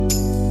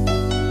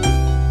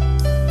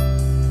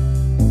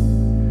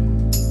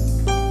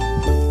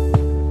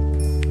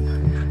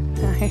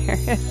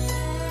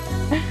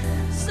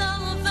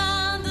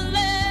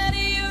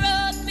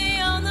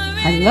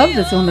love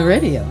this on the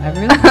radio. I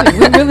really do.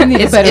 We really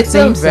need a better It's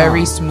theme a song.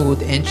 very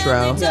smooth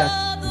intro.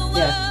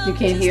 Yeah. You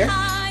can't hear?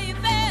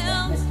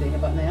 Let's see. How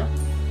about now?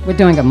 We're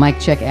doing a mic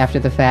check after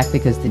the fact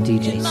because the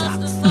DJ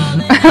sucks.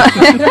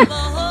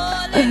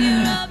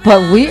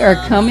 But we are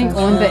coming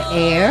on the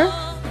air.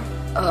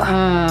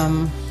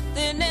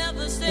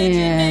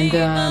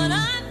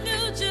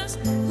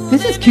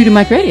 This is Q to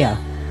Mic Radio.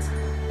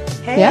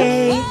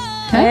 Hey.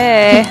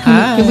 Hey.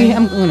 Can we?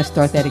 I'm going to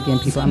start that again,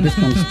 people. I'm just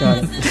going to start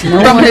it.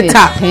 No From one the is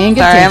top. paying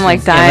Sorry, attention. I'm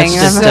like dying.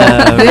 let's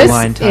just, This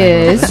rewind time.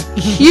 is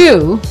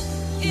Q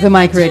the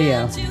Mic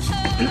Radio.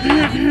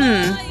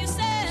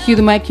 Cue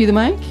the mic. Cue the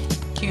mic.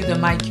 Cue the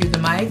mic, cue the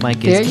mic. Mike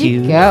There is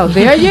you cute. go.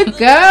 There you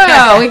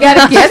go. We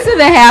got a guest in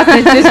the house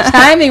that's just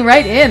chiming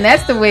right in.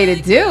 That's the way to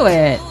do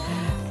it.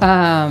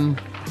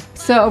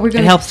 So we're going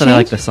It to helps that I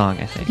like the song,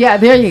 I think. Yeah,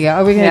 there you go.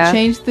 Are we going to Yeah.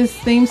 change this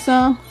theme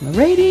song? The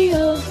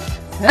radio.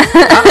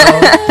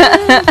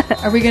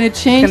 Are we going to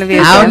change Gonna be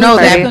this? a I don't know,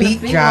 It's that gonna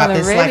beat be drop on the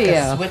is like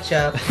radio. a switch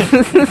up.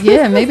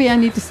 Yeah, maybe I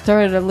need to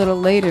start it a little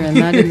later and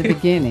not in the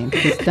beginning.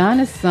 Because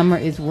Donna Summer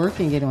is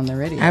working it on the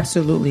radio.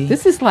 Absolutely.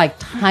 This is like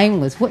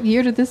timeless. What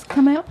year did this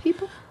come out,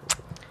 people?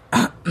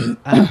 80s.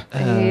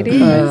 I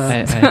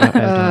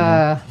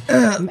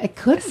don't know. It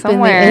could have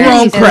Somewhere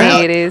been in the the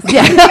 80s. 80s.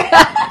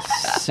 Yeah.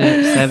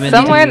 70s,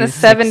 Somewhere in the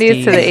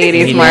 70s to the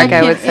 80s mark,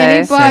 I would say.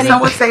 Anybody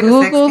Someone say the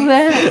Google 60s.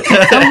 that?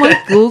 Can someone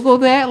Google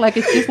that? Like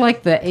it's just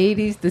like the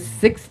 80s, the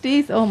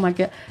 60s. Oh my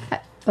God.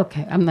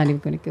 Okay, I'm not even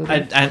going to go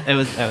there. I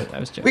was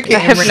joking. We I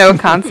have can't. no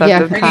concept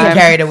Yeah, of We're getting time.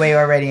 carried away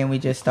already, and we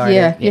just started.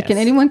 Yeah. Yes. Can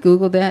anyone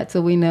Google that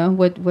so we know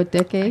what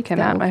decade? I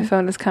cannot. My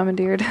phone is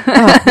commandeered. Oh,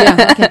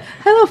 yeah. Okay.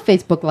 Hello,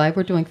 Facebook Live.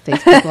 We're doing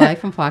Facebook Live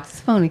from Fox's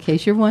phone, in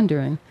case you're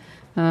wondering.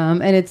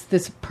 And it's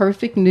this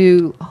perfect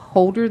new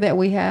holder that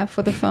we have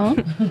for the phone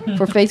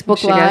for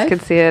Facebook You guys Live.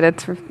 could see it.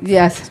 It's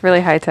Yes.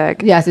 really high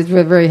tech. Yes, it's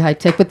very high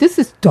tech. But this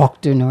is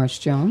Dr. Norris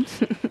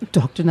Jones.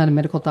 Doctor, not a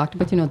medical doctor,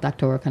 but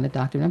doctoral kind of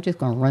doctor. And I'm just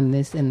going to run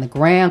this in the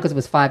ground because it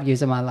was 5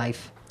 years of my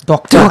life.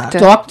 Doctor.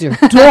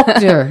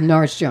 Dr.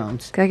 Norris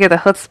Jones. Gotta get the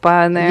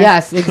chutzpah in there.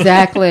 Yes,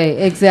 exactly.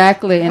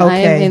 And I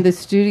am Okay. in the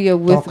studio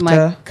with my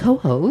Doctor.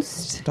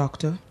 co-host.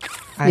 Doctor,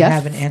 I Yes?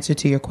 have an answer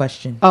to your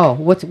question. Oh,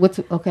 what's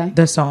okay?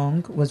 The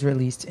song was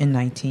released in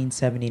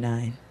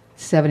 1979.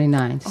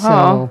 79. So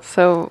Oh,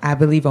 so I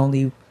believe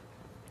only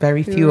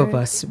very few of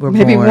us were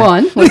maybe born.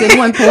 one. Was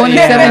anyone born in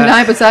Yeah.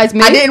 79 besides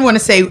me? I didn't want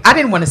to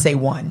say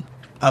one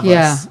of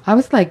Yeah, us. I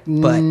was like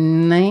But-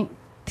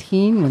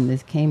 19 when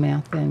this came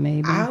out. Then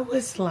maybe. I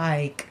was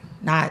like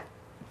not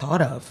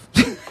thought of.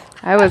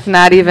 I was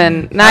not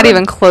even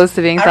close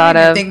to being I thought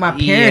don't even of. think my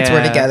parents were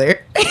Yeah. together.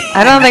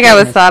 I don't think I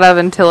was thought of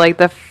until like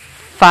the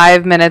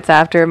 5 minutes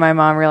after my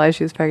mom realized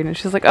she was pregnant.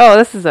 She was like, "Oh,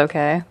 this is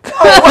okay.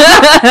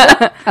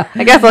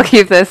 I guess I'll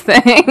keep this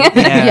thing."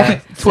 Yeah.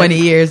 20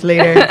 years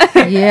later.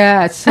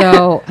 Yeah,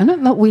 so I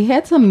don't know. We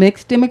had some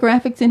mixed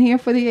demographics in here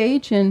for the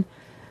age, and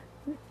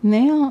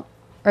now,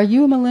 are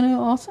you a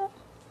millennial also?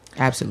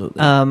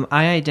 Absolutely. I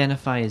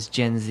identify as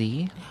Gen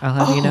Z. I'll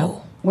have you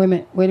know. Wait a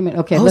minute.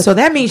 Okay, Oh, let's- so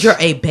that means you're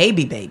a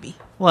baby.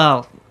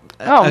 Well,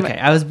 Oh, okay.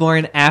 I was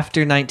born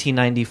after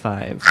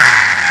 1995.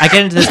 I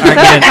get into this argument.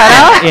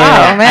 off?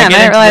 Yeah, Oh, man, I I get didn't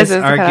into realize this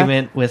it was cut off.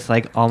 argument with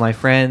like all my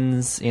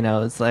friends.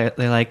 It's like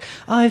they're like,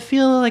 "Oh, I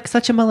feel like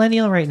such a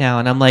millennial right now,"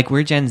 and I'm like,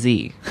 "We're Gen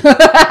Z." You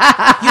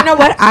know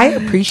what? I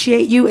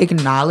appreciate you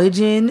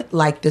acknowledging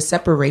like the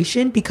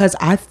separation because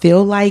I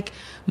feel like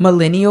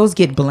millennials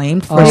get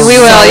blamed for We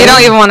will. You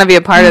don't even want to be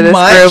a part of this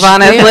much. group,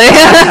 honestly.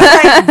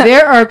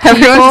 there are people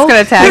Everyone's just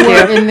gonna attack who you.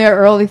 are in their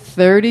early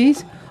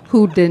 30s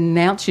who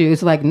denounce you.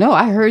 It's like, no,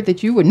 I heard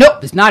that you were.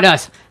 Nope, it's not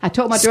us. I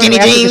told my daughter Skinny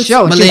after the jeans,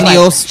 show. and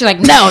millennials. She's like,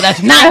 no,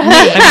 that's not me.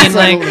 I mean,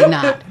 like- Absolutely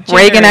not.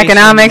 Reagan Generations-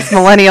 economics,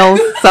 millennials,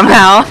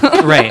 somehow.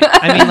 Right.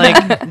 I mean,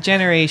 like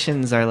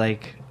generations are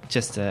like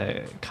just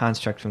a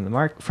construct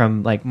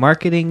from like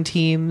marketing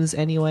teams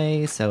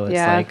anyway. So it's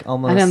Yeah. like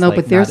almost. I don't know, like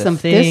but there's not a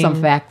there's some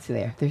thing. facts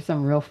there. There's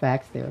some real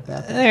facts there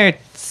about that. There are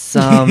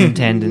some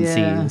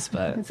tendencies,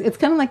 but It's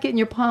kind of like getting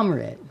your palm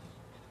read.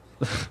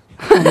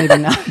 Or maybe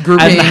not.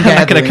 grouping I'm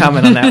not going to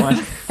comment on that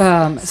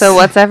one. So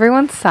what's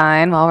everyone's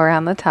sign while we're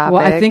on the topic?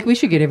 Well, I think we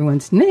should get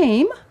everyone's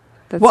name.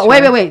 That's Well, true.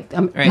 wait.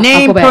 Right. I'll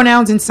Name, go back.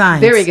 pronouns, and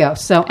signs. There we go.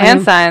 So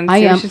And signs. I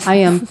You am. should- I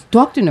am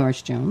Dr.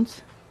 Norris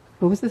Jones.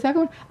 What was the second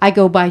one? I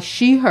go by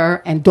she,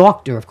 her, and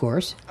doctor, of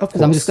course. Of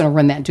Because I'm course. just going to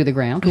run that into the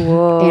ground.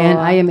 Whoa. And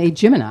I am a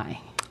Gemini.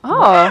 Oh,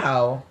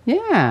 Wow.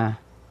 Yeah.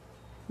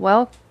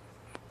 well.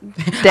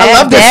 I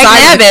love the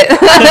silence. Nabbit.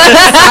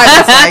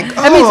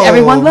 That means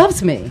everyone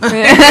loves me.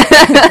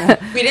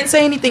 We didn't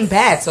say anything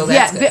bad, so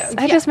that's good.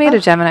 I just made a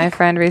Gemini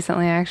friend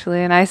recently,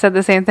 actually, and I said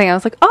the same thing. I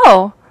was like,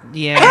 "Oh,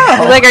 Yeah. I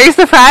was like, are you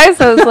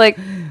surprised?" I was like,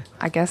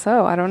 "I guess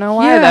so. I don't know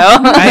why Yeah.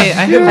 though." I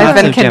have I've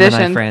lots been of Gemini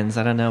conditioned. friends.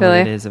 I don't know Really?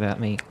 what it is about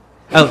me.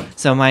 Oh,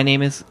 so my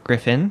name is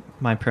Griffin.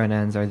 My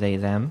pronouns are they,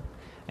 them.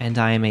 And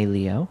I am a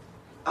Leo.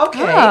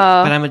 Okay.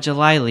 Oh. But I'm a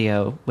July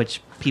Leo,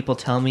 which people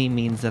tell me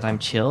means that I'm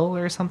chill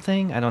or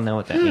something. I don't know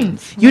what that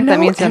means. You That know,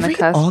 means you're on the every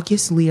cusp.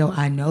 August Leo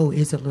I know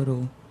is a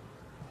little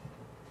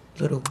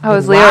little. Oh,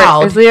 is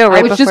wild. Leo right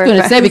I was just before going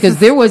to say Christmas?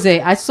 because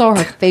I saw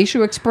her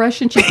facial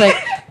expression. She's like,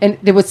 and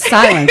there was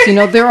silence.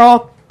 They're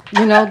all.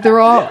 You have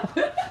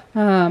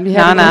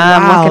Nana, Wow.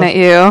 I'm looking at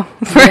you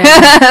for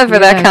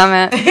that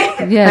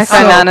comment. Yes. My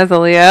friend Nana's a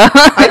Leo.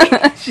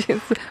 She's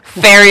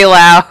very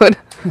loud.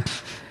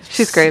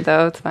 She's great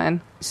though. It's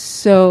fine.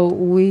 So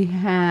we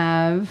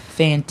have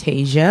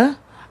Fantasia,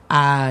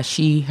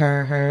 she,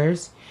 her,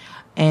 hers,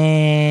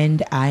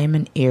 and I am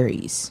an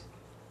Aries.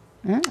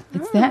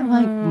 Is that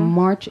like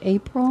March,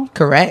 April?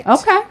 Correct.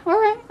 Okay. All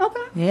right.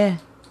 Okay. Yeah.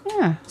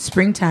 Yeah.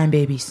 Springtime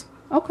babies.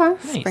 Okay.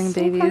 Nice. Spring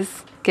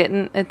babies.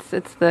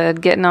 It's the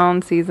getting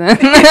on season.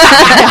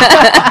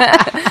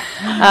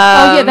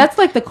 Oh yeah, that's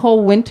like the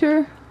cold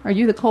winter. Are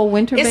you the cold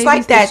winter? It's babies,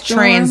 like the that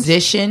storms?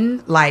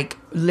 transition. Like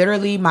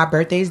literally, my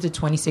birthday is the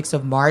 26th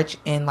of March,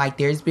 and like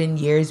there's been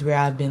years where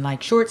I've been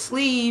like short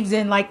sleeves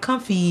and like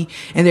comfy,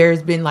 and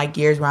there's been like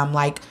years where I'm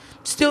like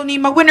still need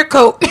my winter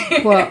coat.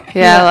 Well,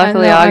 Yeah,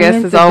 luckily August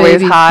meant is the always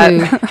babies, hot.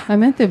 too. I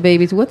meant the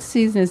babies. What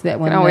season is that You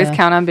one? can always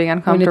count on being When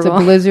it's uncomfortable.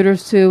 a blizzard or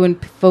two,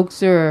 and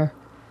folks are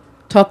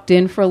tucked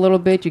in for a little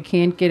bit. You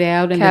can't get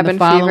out, and Cabin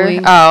then the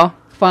fever. Oh,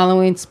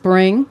 following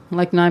spring,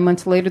 like 9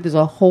 months later, there's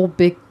a whole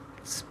big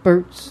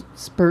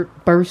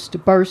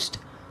burst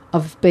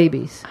of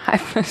babies.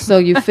 So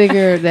you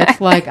figure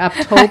that's like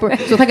October.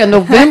 So it's like a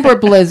November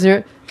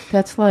blizzard.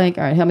 That's like,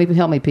 all right,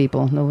 help me,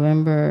 people.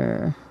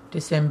 November,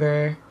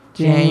 December,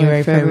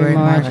 January, February,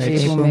 March,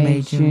 April,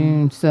 May,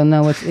 June. So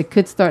no, it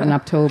could start in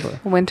October.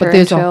 Winter But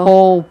there's and a chill.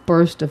 whole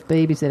burst of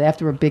babies that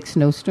after a big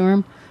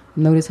snowstorm,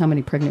 notice how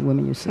many pregnant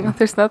women you see.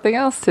 there's nothing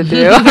else to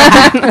do.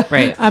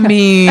 Right. I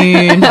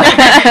mean,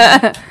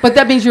 But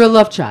that means you're a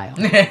love child.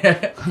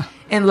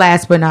 and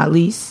last but not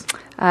least,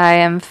 I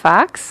am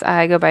Fox.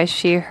 I go by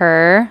she,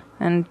 her,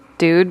 and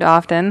dude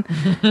often.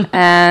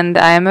 And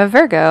I am a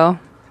Virgo.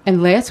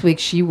 And last week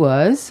she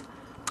was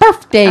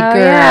birthday girl. Oh,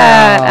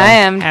 yeah. I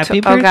am. Happy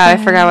Oh, God. I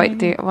birthday. forgot what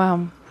day.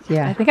 Wow. I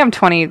Yeah. think I'm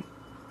 28.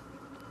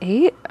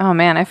 Oh,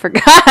 man. I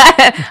forgot.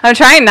 I'm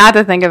trying not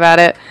to think about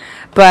it.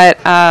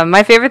 But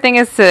my favorite thing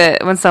is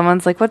when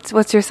someone's like,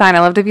 what's your sign? I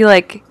love to be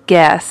like,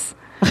 guess.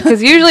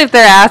 Because usually if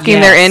they're asking,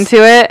 they're Yes. into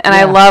it. And I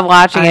Yeah. love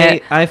watching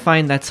it. I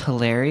find that's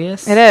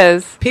hilarious. It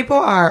is. people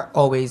are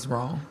always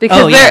wrong.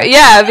 Because Oh,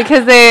 yeah.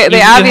 because they You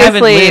haven't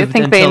obviously lived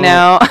think they until-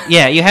 know.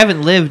 Yeah, you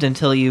haven't lived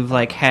until you've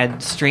like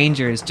had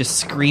strangers just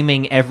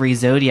screaming every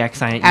zodiac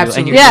sign at you, Absolutely.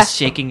 and you're Yeah. just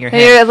shaking your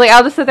And head. you're like,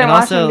 I'll just sit there and And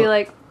watch them and also- be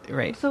like,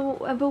 Right. so,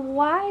 but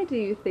why do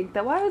you think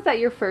that? Why was that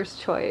your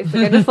first choice?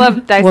 Like, I just love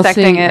Well,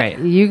 dissecting see, it. Right.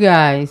 you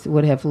guys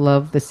would have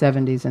loved the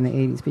 70s and the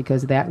 80s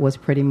because that was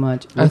pretty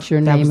much what's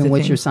your that was name the and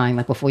what's thing. your sign,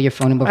 like before your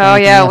phone and before Oh,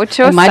 anything yeah, else. what's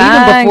your It might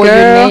sign, even before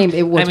girl? your name,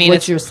 it was I mean, what's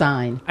it's- your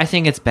sign. I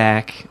think it's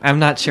back. I'm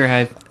not sure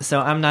how.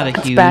 So I'm not a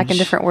It's huge. back in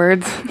different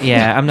words.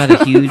 Yeah, I'm not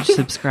a huge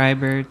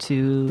subscriber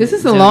to. This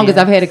is the Zodiac. longest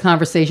I've had a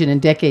conversation in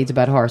decades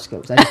about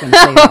horoscopes. I just want to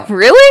say that.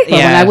 Really? But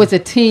when Yeah. I was a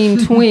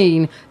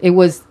tween, it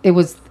was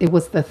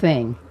the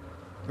thing.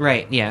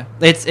 Right. Yeah.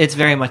 It's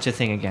very much a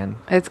thing again.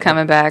 It's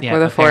coming back Yeah.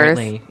 with a force.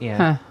 apparently, Yeah.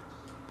 Huh.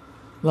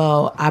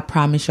 Well, I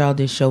promise y'all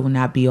this show will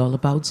not be all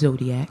about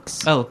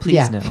zodiacs. Oh, please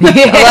Yeah. no. Well,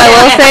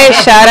 I will say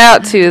shout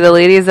out to the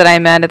ladies that I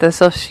met at the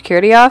Social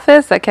Security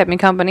office that kept me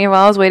company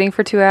while I was waiting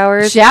for 2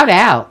 hours. Shout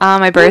out.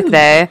 On my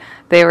birthday,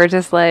 they were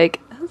just like,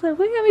 I was like,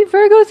 we got any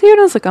Virgos here?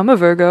 And I was like, I'm a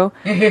Virgo.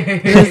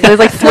 there's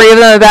like 3 of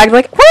them in the back,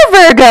 like, we're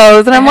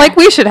Virgos. And I'm like,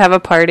 we should have a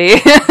party.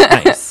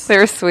 Nice. They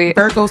were sweet.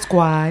 Virgo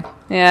Squad.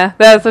 Yeah,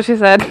 that's what she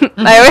said.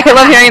 I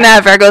love hearing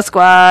that. Virgo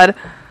squad.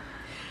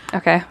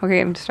 Okay, we're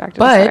getting distracted.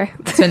 But Sorry.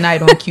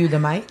 tonight on Cue the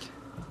Mic,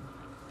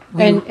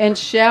 And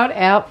shout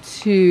out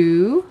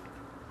to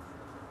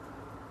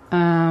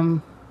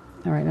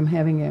all right, I'm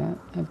having a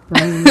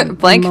brain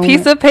Blank moment.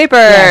 piece of paper.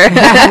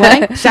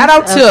 Blank shout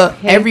out to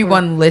paper.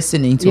 everyone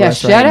listening to Yeah, us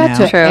shout right out now.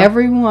 to True.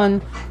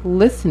 everyone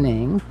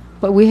listening.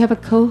 But we have a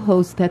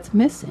co-host that's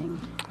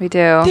missing. We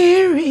do.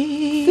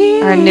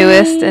 Theory. Our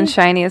newest and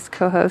shiniest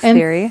co-host, And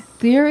Theory.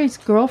 Theory's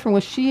girlfriend,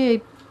 was she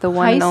a The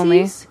one and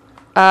only. Pisces?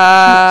 She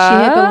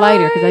had the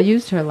lighter because I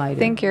used her lighter. I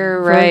think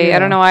you're right. Virgo. I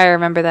don't know why I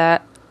remember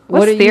that. What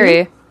What's are Theory?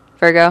 you?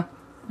 Virgo.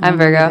 I'm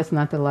Virgo. That's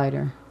not the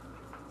lighter.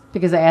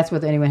 Because I asked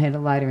whether anyone had a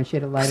lighter and she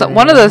had a lighter. So that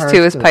one of had those hers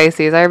two is too.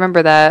 Pisces. I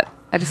remember that.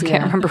 I just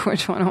can't Yeah. remember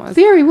which one it was.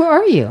 Theory, where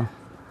are you?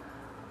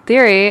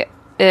 Theory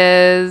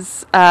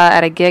is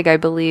at a gig, I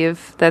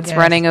believe, that's Yes.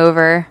 running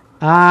over.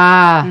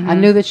 Ah, Mm-hmm. I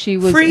knew that she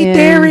was Free in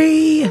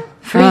Theory.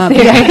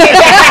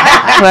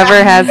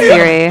 Whoever has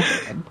Theory,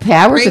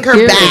 Powers Bring of her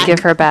Theory. back. give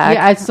her back.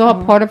 Yeah, I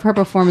saw part of her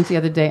performance the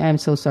other day. I'm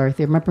so sorry,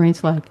 Theory. My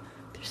brain's like,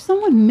 there's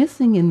someone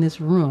missing in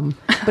this room.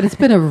 But it's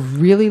been a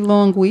really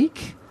long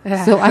week.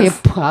 It So I has.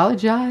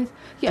 apologize.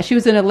 Yeah, she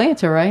was in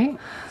Atlanta, right?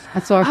 I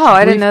saw a Oh,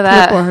 I didn't brief know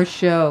clip that. of her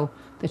show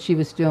that she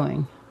was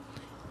doing.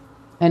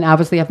 And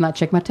obviously I've not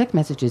checked my text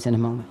messages in a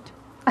moment.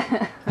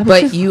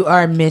 But you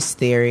are Miss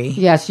Theory.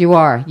 Yes, you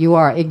are. You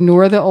are.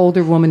 Ignore the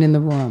older woman in the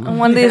room.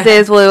 One of these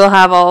days, we will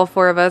have all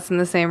 4 of us in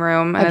the same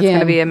room, and it's going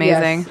to be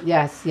amazing.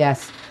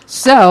 Yes.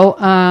 So,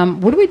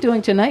 what are we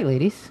doing tonight,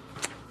 ladies?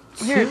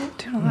 Here,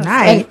 do a lot.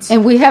 Night.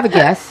 And we have a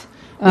guest.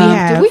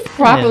 Did we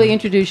properly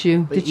introduce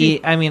you? Did you?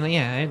 I mean,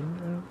 yeah,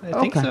 I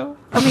think Okay. so.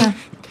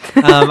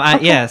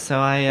 So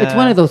I. It's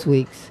one of those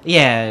weeks.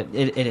 Yeah,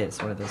 it is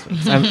one of those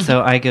weeks.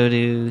 So I go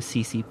to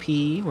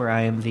CCP, where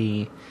I am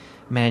the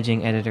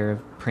managing editor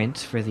of print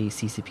for the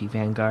CCP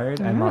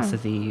Vanguard. I'm also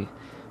the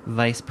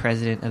vice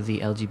president of the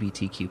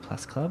LGBTQ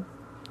plus club.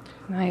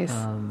 Nice.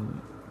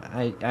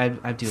 I do a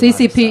lot of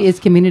CCP stuff. is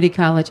Community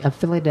College of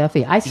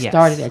Philadelphia. I Yes.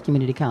 started at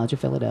Community College of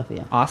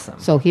Philadelphia. Awesome.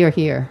 So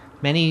here.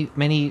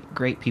 Many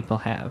great people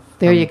have.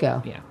 There you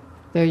go. Yeah.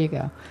 There you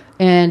go.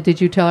 And did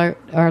you tell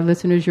our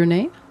listeners your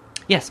name?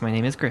 Yes, my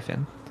name is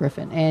Griffin.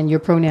 Griffin. And your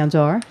pronouns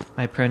are?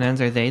 My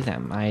pronouns are they,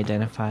 them. I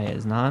identify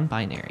as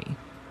non-binary.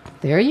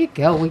 There you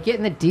go. We're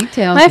getting the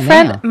details My now.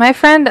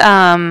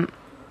 friend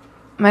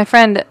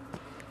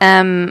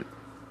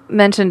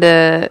mentioned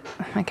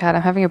oh my God,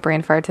 I'm having a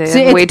brain fart today.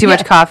 See, I have way too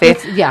much coffee.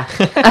 Yeah.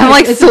 I'm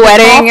like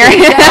sweating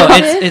right now. Oh,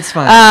 it's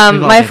fine.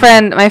 We've all My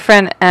been there.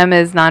 friend M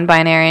is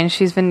non-binary, and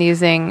she's been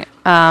using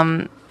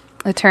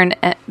the term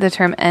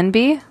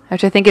NB,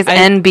 which I think is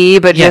NB,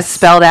 but Yes. just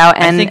spelled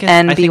out I think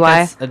NBY.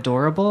 that's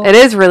adorable. It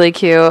is really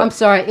cute. I'm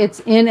sorry.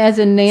 It's N as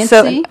in Nancy?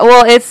 So,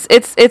 well, it's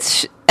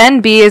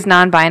NB is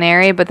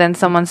non-binary, but then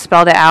someone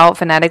spelled it out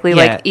phonetically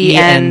like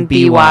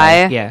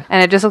ENBY. Yeah.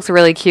 And it just looks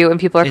really cute, and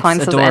people are It's calling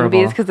themselves adorable.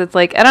 NBs because it's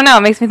like, I don't know,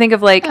 it makes me think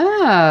of like,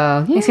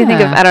 Oh, yeah. makes me think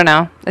of, I don't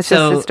know, it's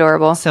just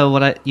adorable.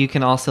 So you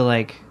can also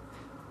like,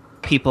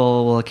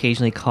 people will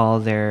occasionally call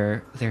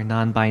their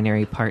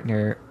non-binary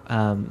partner,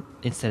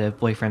 instead of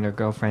boyfriend or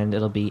girlfriend,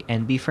 it'll be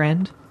NB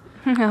friend.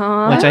 Which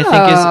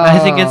I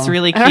think it's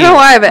really cute. I don't know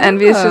why, but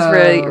NB is just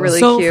really, really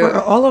So cute. for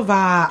all of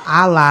our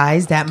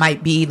allies that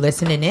might be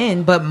listening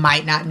in but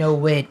might not know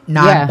what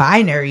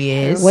non-binary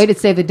is, Way to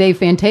save the day,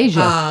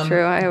 Fantasia.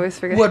 True, I always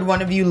forget. would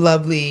one of you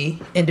lovely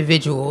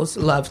individuals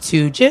love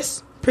to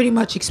just pretty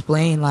much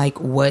explain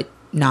like what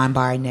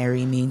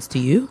non-binary means to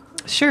you?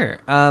 Sure.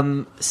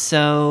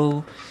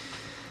 So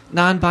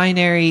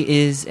non-binary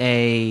is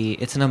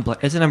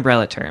an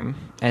umbrella term,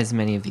 as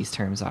many of these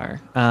terms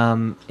are.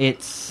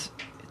 It's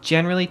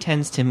generally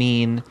tends to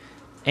mean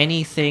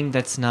anything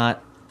that's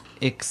not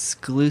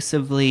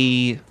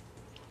exclusively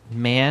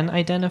man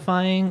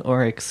identifying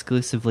or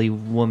exclusively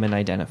woman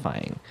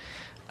identifying.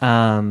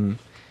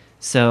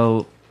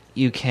 So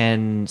you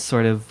can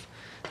sort of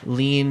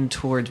lean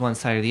towards one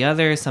side or the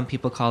other. Some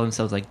people call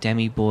themselves like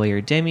demi-boy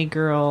or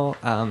demi-girl.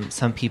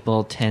 Some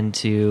people tend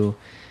to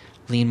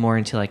lean more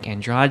into like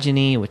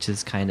androgyny, which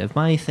is kind of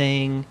my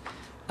thing.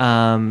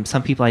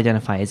 Some people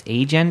identify as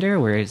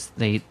agender, whereas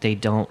they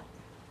don't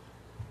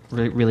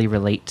really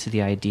relate to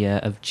the idea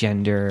of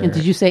gender. And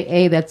did you say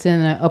A? That's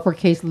in an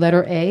uppercase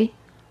letter A?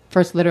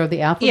 First letter of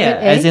the alphabet? Yeah,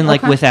 A? as in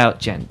like Okay. without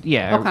gen.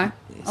 Yeah. Okay.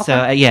 So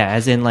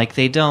as in like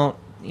they don't,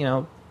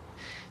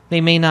 they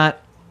may not.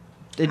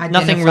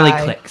 Nothing really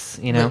Identify clicks,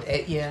 you know. with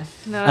it, yeah.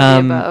 None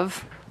of the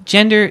above.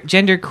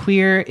 Gender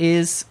queer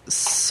is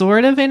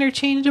sort of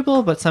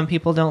interchangeable, but some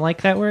people don't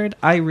like that word.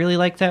 I really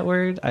like that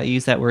word. I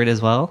use that word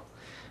as well.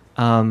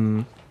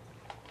 Yeah.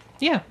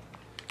 Yeah,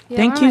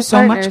 Thank one of you my so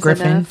much, partners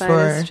Griffin, identified for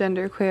as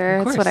genderqueer.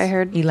 Of That's what I course.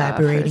 heard.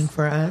 Elaborating first.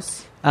 for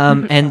us.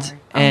 And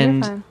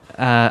you're fine.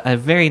 a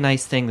very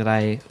nice thing that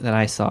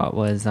I saw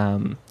was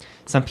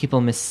some people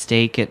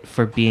mistake it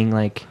for being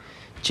like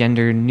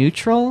gender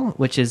neutral,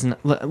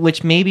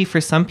 which maybe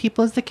for some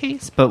people is the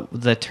case, but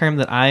the term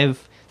that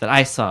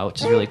I saw,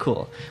 which is really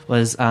cool,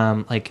 was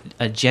like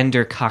a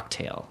gender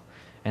cocktail,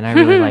 and I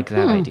really like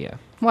that idea.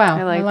 Wow.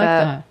 I like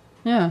that. that.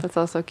 Yeah. That's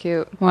also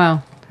cute.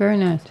 Wow. Very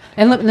nice.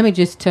 And let me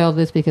just tell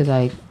this because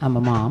I'm a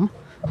mom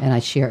and I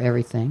share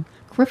everything.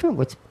 Griffin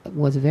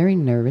was very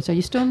nervous. Are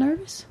you still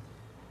nervous?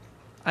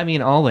 I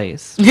mean,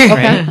 always. Okay.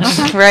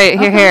 Right? Right,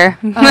 here.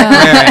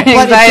 Right.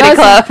 Anxiety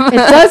club. It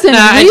doesn't No,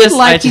 I read just-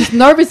 like I just- he's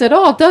nervous at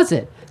all, does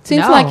it?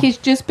 Seems No. like he's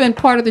just been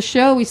part of the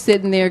show. He's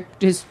sitting there,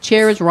 his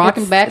chair is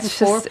rocking back and it's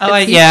just- forth. Oh,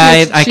 He's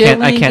I just can't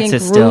chilling sit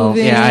and still.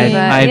 grooving.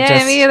 I Yeah,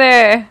 just me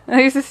either.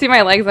 I used to see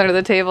my legs under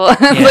the table. It's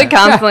Yeah. like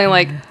constantly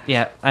like.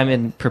 I'm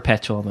in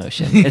perpetual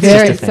motion. It's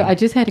Very, just a thing. so I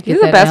just had to get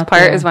The that best out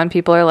part there. is when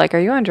people are like, "Are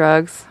you on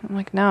drugs?" I'm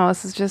like, "No,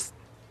 this is just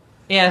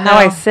yeah, how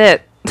I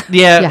sit.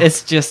 Yeah, Yeah.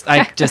 it's just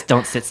I just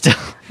don't sit still.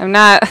 I'm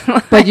not."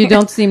 But you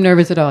don't seem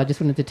nervous at all. I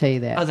just wanted to tell you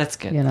that. Oh, that's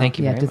good. You know, Thank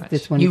you yeah, very much.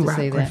 just wanted You to rock,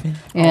 say that. Griffin.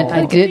 And Oh,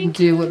 I okay, didn't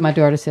do what my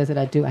daughter says that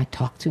I do. I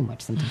talk too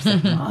much sometimes.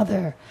 Like,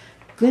 Mother,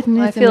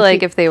 goodness. I feel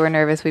like if they were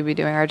nervous, we'd be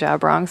doing our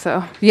job wrong.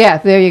 So Yeah,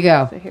 there you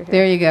go. So here.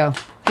 There you go.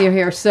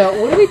 Here.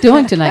 So what are we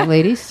doing tonight,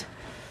 ladies?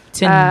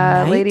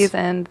 Tonight. ladies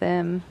and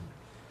them.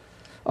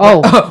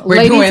 Oh,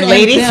 We're doing and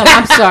ladies? them.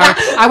 I'm sorry.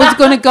 I was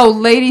going to go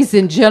ladies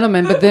and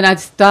gentlemen, but then I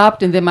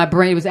stopped, and then my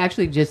brain was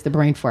actually just the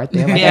brain fart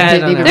there. Like, Yeah, I didn't I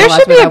don't even know. There realize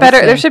should be what I a was better.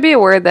 saying. There should be a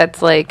word that's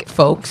like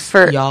folks,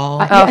 for- y'all.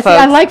 I Oh, see,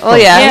 I folks. like Oh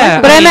folks. yeah,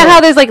 Yeah, but I I meant mean- how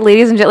there's like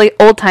ladies and like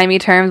old timey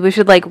terms. We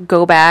should like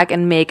go back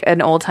and make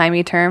an old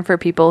timey term for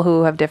people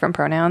who have different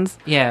pronouns,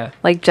 Yeah.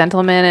 like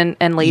gentlemen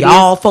and ladies.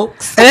 Y'all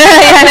folks. yeah,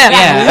 I know.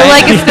 Yeah, But, I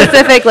like know. a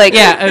specific like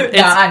Yeah,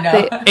 it's, I know.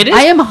 they- it is.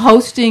 I am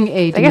hosting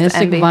a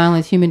domestic envy.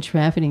 violence human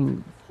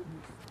trafficking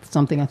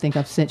something I think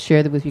I've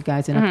shared it with you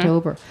guys in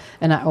October.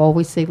 And I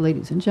always say,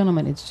 ladies and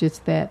gentlemen, it's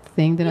just that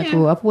thing that I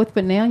grew up with.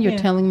 But now you're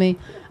telling me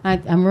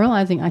I'm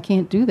realizing I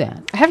can't do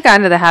that. I have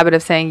gotten to the habit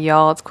of saying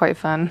y'all. It's quite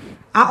fun.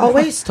 I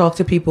always talk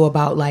to people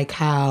about like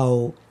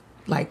how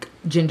like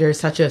gender is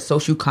such a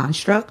social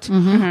construct.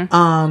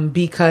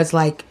 Because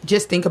like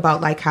just think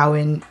about like how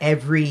in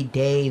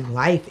everyday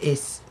life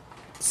is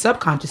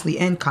subconsciously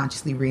and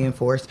consciously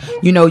reinforced.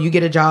 You know, you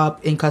get a job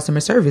in customer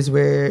service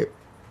where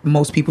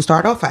most people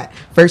start off at.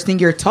 First thing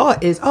you're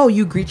taught is, oh,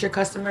 you greet your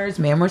customers,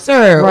 ma'am or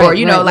sir, or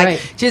you know,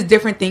 like just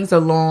different things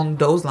along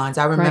those lines.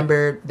 I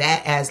remember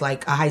that as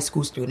like a high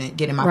school student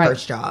getting my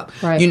first job.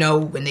 You know,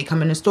 when they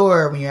come in the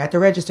store, when you're at the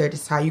register,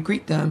 this is how you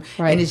greet them.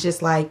 And it's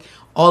just like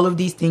all of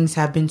these things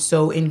have been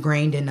so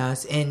ingrained in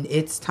us, and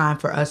it's time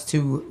for us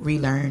to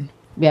relearn.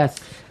 Yes.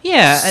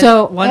 Yeah.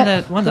 So one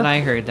that I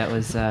heard that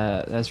was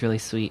really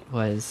sweet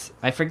was,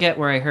 I forget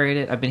where I heard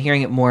it. I've been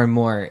hearing it more and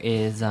more.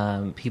 Is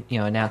people,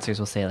 announcers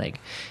will say like,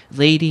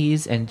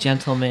 ladies and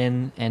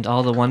gentlemen and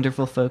all the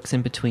wonderful folks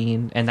in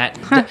between, and that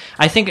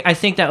I think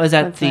that was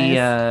at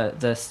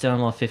the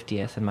Stonewall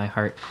 50th, and my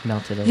heart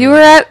melted. You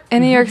were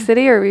in New York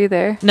City, or were you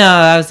there? No,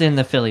 I was in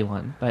the Philly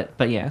one,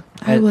 but yeah,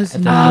 I was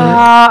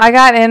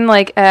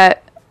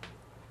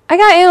I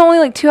got in only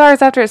like 2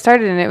 hours after it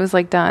started, and it was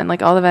like done.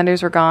 Like all the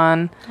vendors were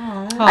gone.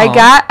 Aww.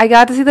 I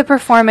got to see the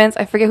performance.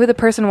 I forget who the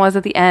person was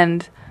at the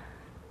end.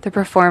 The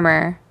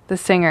performer, the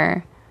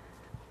singer,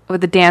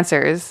 with the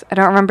dancers. I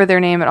don't remember their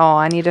name at all.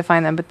 I need to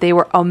find them, but they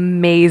were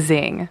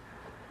amazing.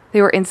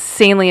 They were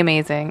insanely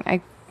amazing.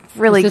 I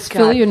really. Is this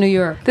Philly or New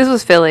York? This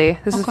was Philly.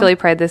 This was Philly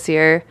Pride this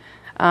year.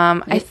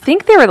 I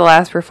think they were the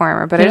last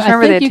performer, but I just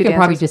remember they had two dancers. You could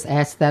probably just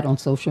ask that on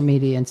social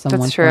media, and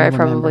someone. That's true. I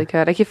probably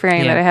could. I keep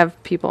forgetting that I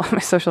have people on my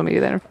social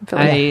media that are from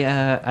Philly.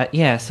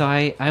 So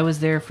I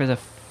was there for the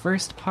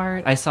first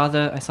part. I saw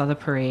the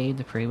parade.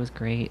 The parade was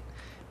great,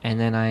 and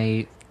then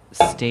I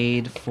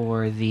stayed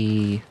for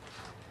the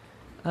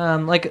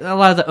like a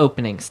lot of the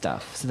opening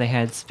stuff. So they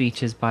had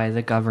speeches by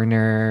the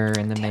governor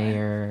and the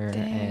mayor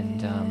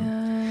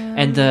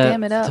and the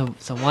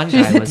one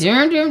guy was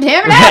damn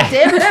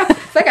it up.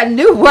 It's like a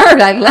new word.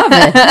 I love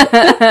it.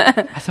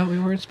 I thought we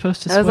weren't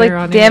supposed to swear on air.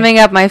 I was like damming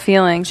up my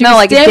feelings. No,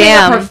 like a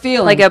dam. Her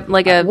feelings.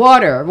 Like a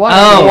water.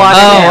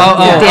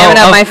 Damming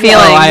up my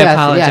feelings. I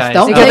apologize. Yes.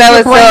 Don't because take I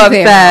was your brain so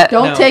there. upset.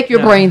 Don't take your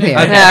brain there.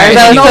 Okay. I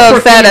was so upset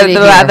profanity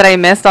that I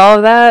missed all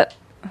of that.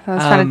 I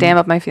was trying to dam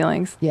up my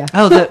feelings. Yeah.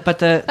 Oh,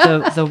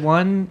 the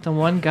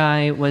one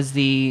guy was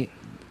the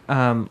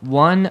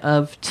one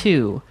of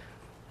two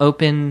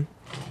open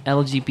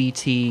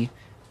LGBT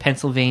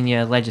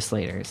Pennsylvania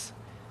legislators,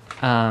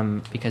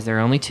 because there are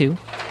only two,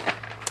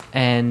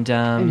 and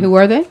who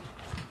are they?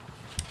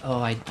 Oh,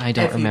 I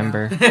don't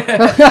remember.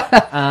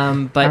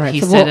 But right,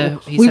 he so said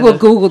we will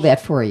Google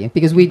that for you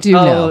because we do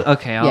know.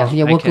 Okay.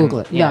 We'll Google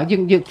it. Yeah,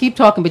 you keep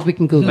talking, but we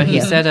can Google. But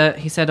it.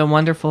 he said a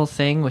wonderful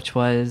thing, which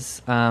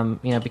was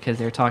because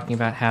they're talking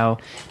about how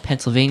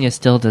Pennsylvania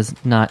still does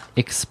not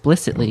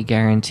explicitly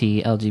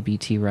guarantee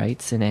LGBT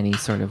rights in any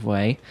sort of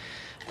way.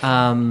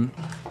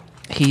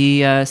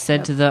 He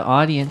said to the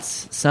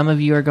audience, "Some of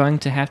you are going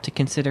to have to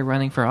consider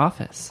running for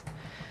office."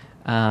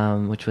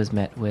 Which was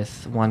met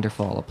with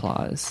wonderful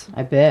applause.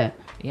 I bet.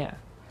 Yeah.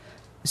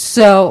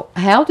 So,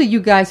 how do you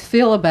guys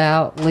feel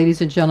about,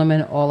 ladies and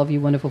gentlemen, all of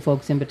you wonderful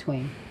folks in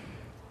between?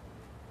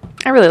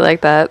 I really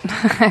like that.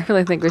 I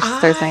really think we should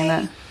start saying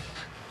that.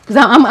 Because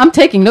I'm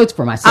taking notes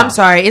for myself. I'm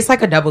sorry. It's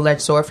like a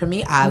double-edged sword for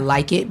me. I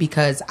like it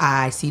because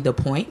I see the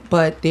point,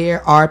 but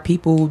there are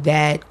people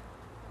that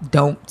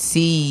don't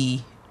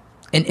see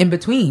an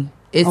in-between.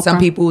 It's some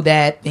people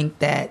that think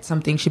that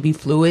something should be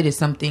fluid. It's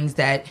some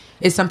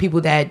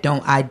people that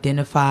don't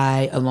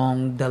identify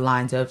along the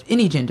lines of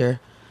any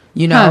gender,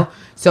 So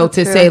that's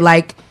to say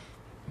like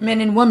men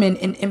and women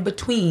and in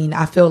between,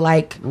 I feel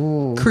like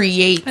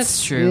creates.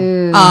 That's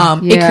true.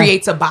 It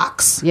creates a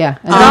box. Yeah.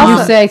 And then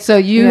you say, so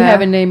you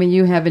have a name and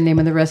you have a name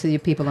and the rest of you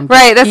people.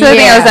 Right. That's the other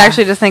thing I was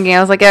actually just thinking.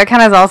 I was like, it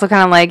kind of is also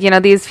kind of like,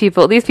 these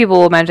people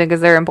will mention because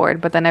they're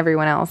important, but then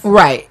everyone else.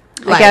 Right.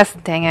 I guess,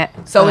 dang it.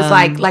 So it's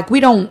like we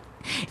don't.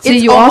 See,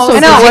 you also I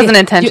know it wasn't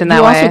intention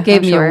that way. You also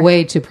gave me a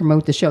way to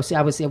promote the show. See,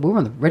 we were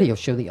on the radio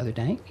show the other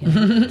day.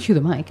 Cue the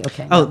mic.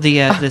 Okay. Oh,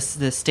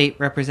 the state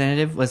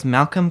representative was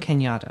Malcolm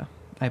Kenyatta,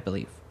 I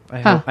believe.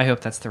 I hope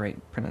that's the right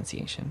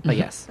pronunciation. But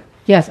yes.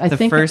 Yes, I think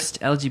the first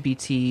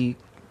LGBT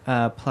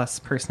plus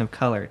person of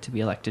color to be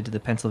elected to the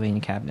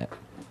Pennsylvania cabinet.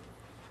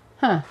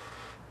 Huh.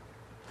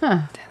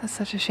 That's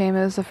such a shame.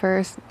 It was the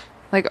first.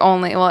 There's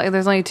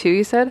only two,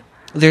 you said?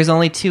 There's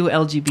only two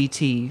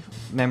LGBT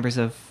members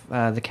of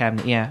the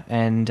cabinet,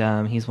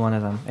 and he's one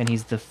of them, and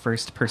he's the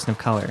first person of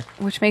color.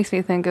 Which makes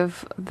me think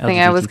of the thing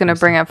I was going to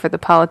bring up for the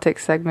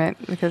politics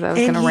segment, because I was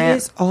going to rant. And he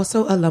is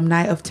also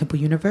alumni of Temple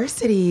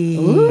University.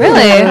 Ooh.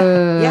 Really?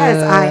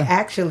 Yes, I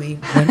actually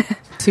went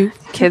to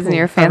kids in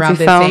your fancy around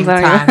the phones.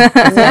 same time.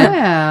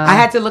 Yeah. I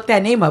had to look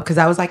that name up because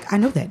I was like, I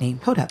know that name.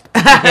 Hold up.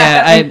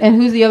 Yeah. And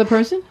who's the other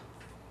person?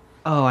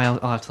 Oh, I'll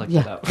have to look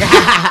Yeah. that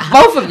up.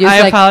 Both of you. I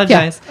It's like,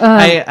 apologize.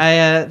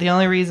 yeah. The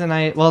only reason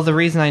the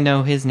reason I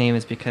know his name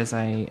is because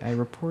I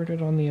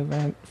reported on the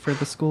event for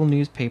the school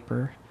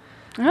newspaper.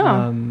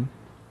 Oh.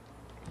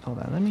 Hold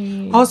on, let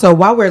me. Also,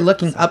 while we're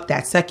looking up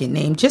that second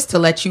name, just to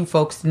let you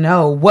folks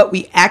know what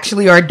we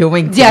actually are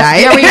doing tonight.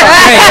 Yes, there we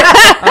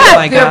are. Oh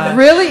my There god.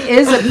 really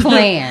is a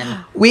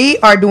plan. We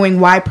are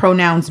doing Why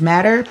Pronouns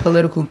Matter,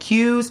 political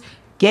cues,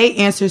 gay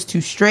answers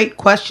to straight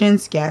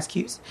questions, gas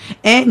cues,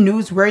 and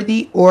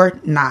newsworthy or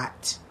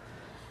not.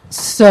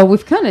 So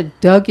we've kind of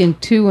dug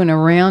into and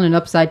around and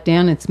upside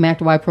down and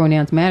smacked why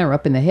pronouns matter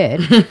up in the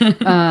head.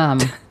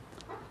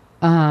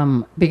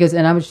 Because,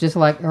 and I was just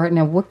like, all right,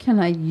 now what can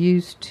I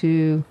use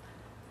to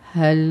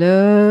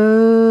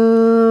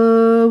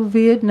hello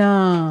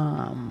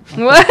Vietnam?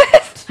 Okay.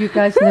 What? Do you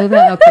guys know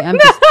that? Okay, I'm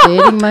just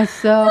dating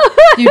myself.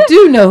 You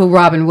do know who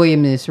Robin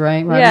Williams is,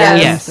 right? Robin Yes.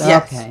 Williams?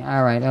 Yes. Okay,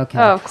 all right, okay.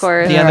 Oh, of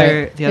course. The All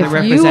other right. the other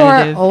If you are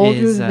representative older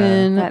is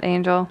than That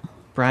angel.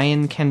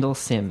 Brian Kendall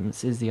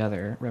Sims is the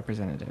other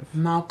representative.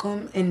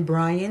 Malcolm and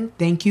Brian,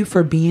 thank you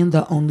for being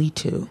the only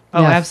two.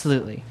 Oh, Yes.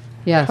 absolutely.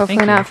 yes, Hopefully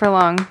Thank not you. for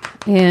long.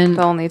 and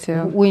The only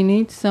two. we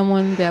need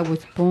someone that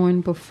was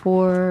born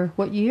before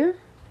what year?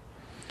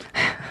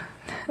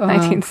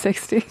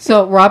 1960.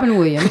 So Robin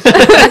Williams,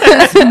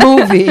 this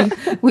movie.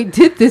 We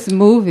did this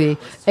movie,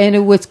 and it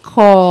was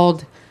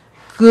called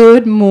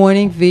Good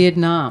Morning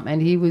Vietnam, and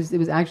it was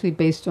actually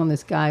based on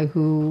this guy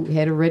who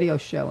had a radio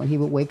show, and he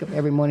would wake up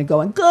every morning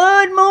going,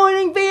 "Good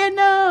morning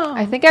Vietnam."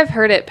 I think I've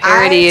heard it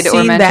parodied I've or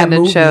seen that mentioned in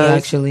movie, shows.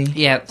 actually.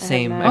 Yeah,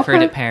 same. know. I've heard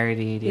Okay. it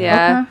parodied.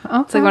 Yeah. Okay,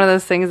 It's like one of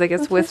those things that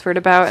gets whispered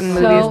about in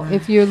So movies.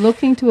 if you're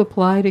looking to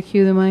apply to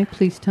Cue the Mic,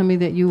 please tell me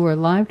that you were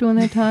alive during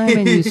that time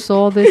and you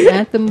saw this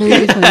at the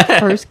movies when it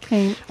first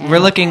came out. We're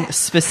looking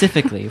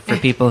specifically for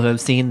people who have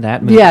seen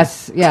that movie.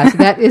 Yes,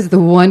 that is the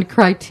one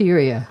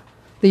criteria.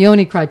 The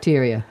only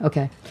criteria.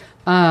 Okay.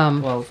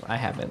 Well, I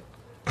haven't.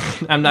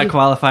 I'm not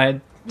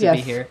qualified to be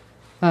Yes. here.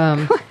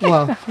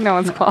 Well, No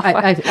one's qualified.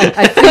 I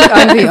think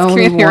I'm the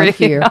only community one radio.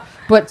 here.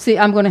 But see,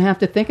 I'm going to have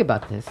to think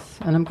about this,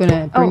 and I'm going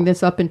to bring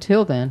this up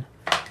until then.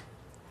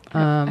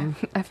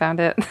 I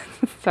found it.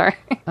 Sorry.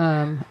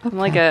 I'm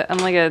like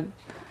a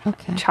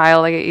Okay.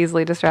 child. I get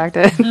easily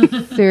distracted.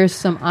 There's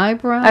some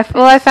eyebrow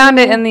I found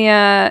it in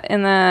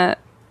the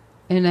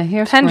in a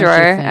hair pen scrunchie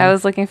drawer. thing. I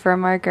was looking for a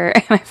marker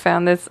and I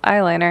found this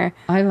eyeliner.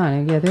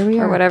 eyeliner. Yeah, there we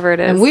are. Or whatever it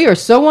is. And we are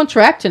so on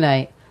track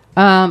tonight.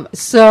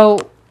 So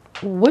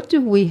what do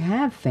we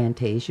have,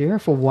 Fantasia,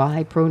 for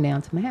why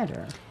pronouns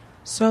matter?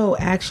 So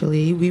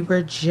actually, we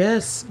were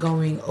just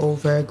going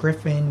over,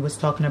 Griffin was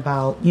talking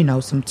about,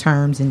 some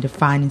terms and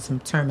defining some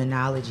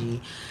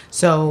terminology.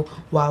 So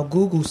while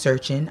Google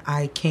searching,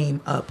 I came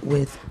up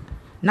with,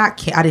 I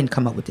didn't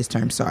come up with this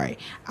term, sorry.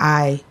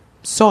 I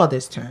saw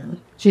this term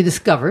She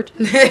discovered.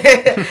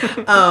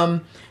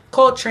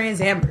 called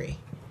transambery.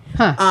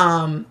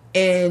 Huh.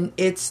 And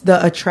it's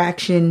the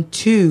attraction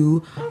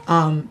to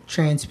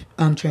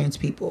trans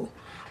people.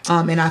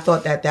 And I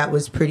thought that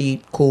was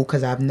pretty cool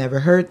because I've never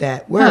heard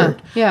that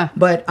word. yeah.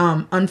 But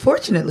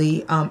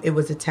unfortunately, it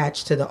was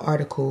attached to the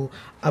article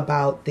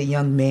about the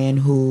young man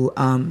who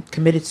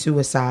committed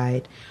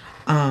suicide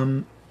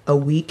a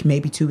week,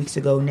 maybe 2 weeks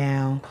ago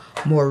now.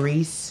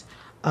 Maurice.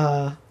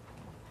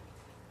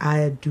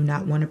 I do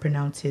not want to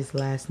pronounce his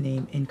last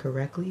name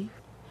incorrectly.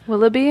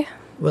 Willoughby?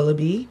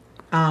 Willoughby.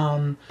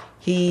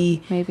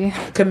 He Maybe.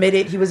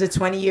 committed. He was a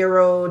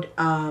 20-year-old.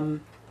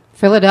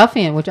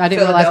 Philadelphian, which I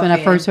didn't realize when I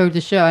Philadelphian. first heard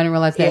the show. I didn't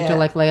realize that Yeah. until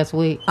like last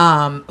week.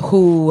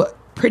 Who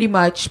pretty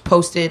much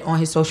posted on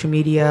his social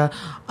media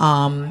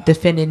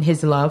defending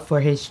his love for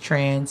his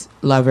trans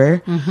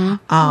lover,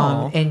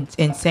 and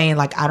saying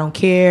like, I don't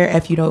care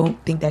if you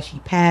don't think that she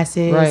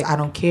passes, Right. I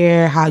don't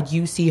care how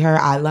you see her,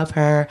 I love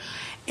her.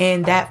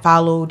 And that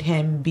followed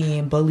him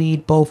being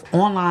bullied both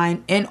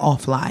online and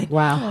offline.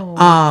 Wow.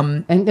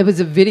 And there was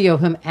a video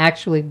of him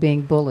actually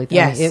being bullied.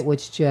 Yes. I mean, it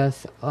was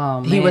just,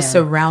 He was man.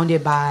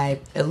 surrounded by,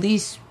 at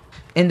least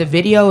in the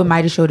video, it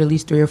might have showed at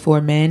least 3 or 4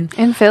 men.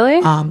 In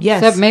Philly?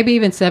 Yes. Maybe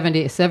even 7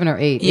 or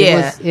 8.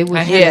 Yeah. It was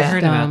I just, hadn't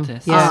heard about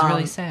this. Yeah. This is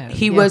really sad.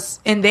 He was,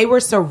 and they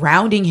were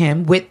surrounding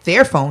him with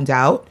their phones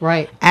out.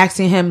 Right.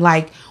 Asking him,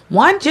 like,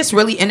 one, just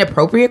really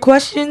inappropriate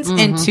questions,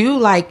 and 2,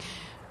 like,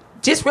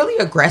 just really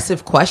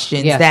aggressive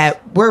questions Yes.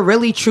 that were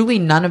really, truly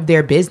none of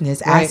their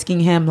business. Right. Asking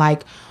him,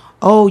 like,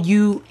 oh,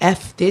 you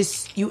F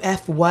this, you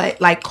F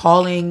what? Like,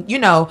 calling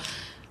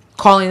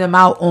them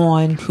out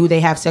on who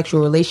they have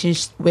sexual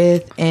relations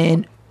with,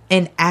 and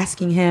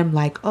asking him,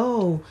 like,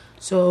 oh,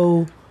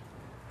 so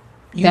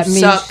you That means,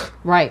 suck.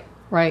 right.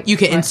 You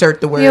can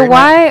insert the word. Yeah,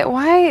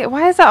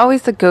 why is that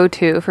always the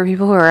go-to for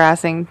people who are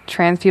asking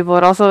trans people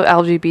and also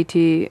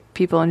LGBT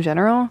people in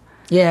general?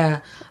 Yeah.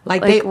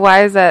 Like,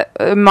 why is that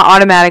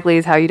automatically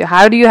is how you do?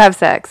 How do you have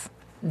sex?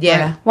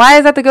 Yeah. Why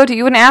is that the go-to?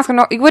 You wouldn't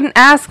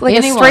ask like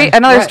Anyone.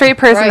 another Right, straight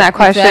person right, that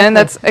question. exactly,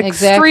 That's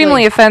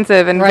extremely exactly.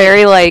 offensive and Right.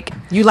 very like,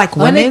 You like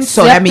women,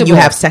 so that means you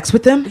Unacceptable. have sex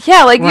with them?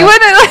 yeah, like you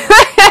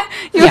Right.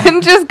 wouldn't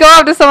wouldn't just go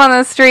up to someone on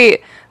the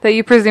street that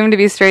you presume to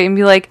be straight and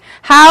be like,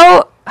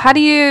 how do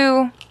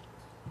you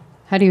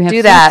How do you have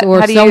do sex? that? Or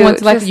How do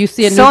someone's you like just you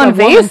see a so newborn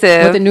woman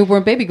invasive. with a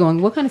newborn baby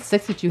going, what kind of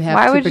sex did you have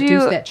Why to would produce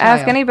you that child?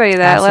 ask anybody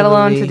that, let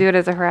alone to Absolutely. do it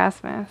as a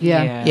harassment?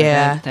 Yeah.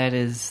 Yeah.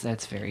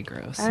 That's very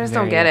gross. I just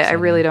Very don't get it. I upsetting.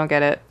 really don't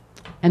get it.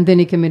 And then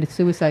he committed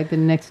suicide the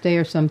next day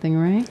or something,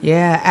 right?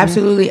 Yeah,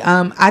 absolutely.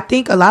 I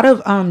think a lot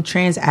of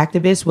trans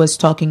activists was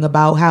talking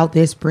about how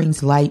this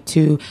brings light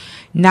to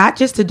not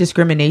just the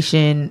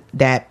discrimination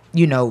that,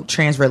 you know,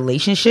 trans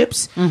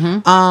relationships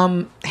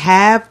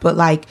have, but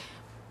like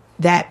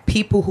that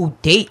people who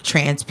date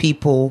trans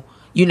people,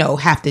 you know,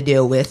 have to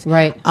deal with.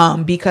 Right.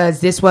 Because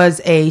this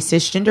was a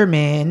cisgender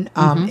man.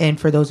 And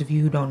for those of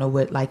you who don't know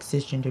what like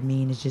cisgender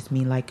mean, it just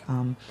mean like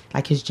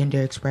his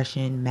gender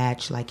expression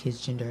match like his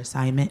gender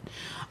assignment.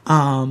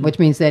 Which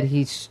means that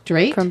he's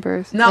straight. From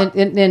birth. No.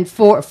 And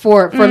for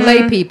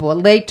lay people, a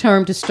lay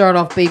term to start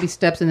off baby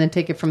steps and then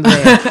take it from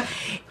there.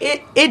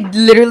 It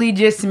literally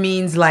just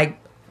means like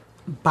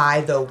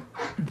by the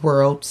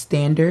world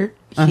standard,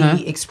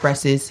 he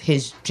expresses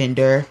his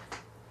gender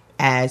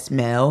as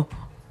male.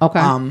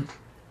 Okay.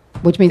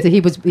 Which means that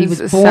he was born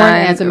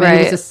assigned, as a man.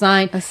 He right. was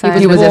assigned. Assigned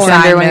He was born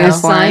assigned when he male. was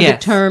assigned Yes.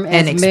 the term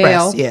And as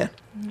male. express, yeah.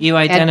 You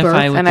identify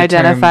birth. with And the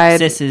identified-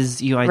 term cis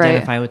is you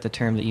identify with the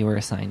term that you were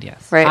assigned.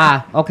 Yes. Right.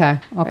 Ah, okay.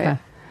 Right.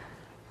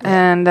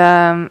 And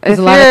if There's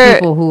a lot of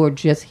people who are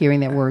just hearing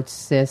that word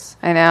cis.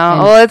 I know.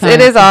 and Well, it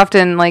kind is of-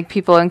 often like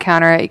people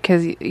encounter it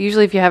because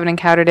usually if you haven't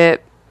encountered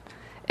it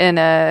in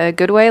a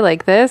good way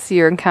like this,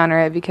 you encounter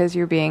it because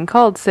you're being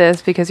called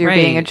cis because you're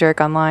being a Right.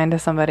 jerk online to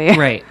somebody.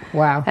 Right.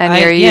 Wow. And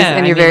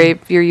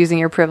you're using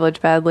your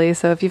privilege badly.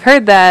 So if you've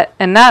heard that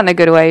and not in a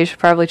good way, you should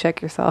probably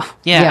check yourself.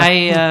 Yeah.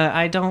 Yeah.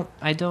 I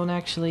don't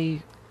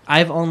actually.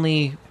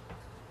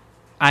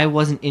 I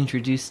wasn't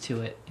introduced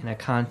to it in a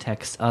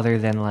context other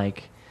than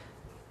like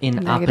in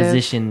Negative.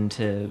 opposition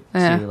to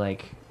Yeah.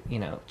 like, you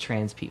know,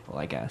 trans people,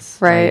 I guess.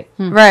 Right.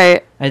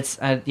 Right. It's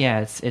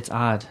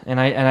odd, and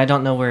I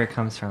don't know where it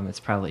comes from. It's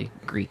probably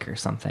Greek or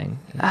something.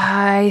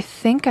 I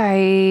think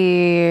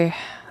I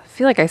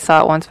feel like I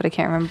saw it once, but I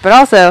can't remember. But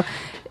also,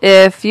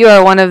 if you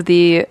are one of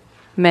the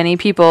many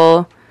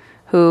people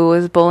who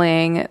was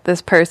bullying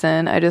this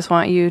person, I just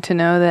want you to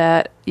know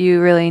that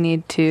you really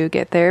need to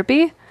get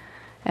therapy.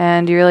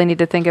 And you really need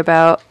to think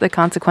about the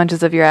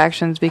consequences of your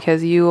actions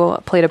because you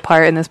played a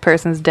part in this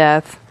person's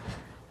death.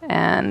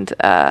 And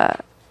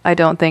I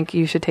don't think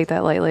you should take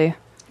that lightly.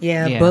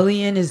 Yeah,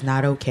 bullying is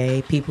not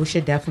okay. People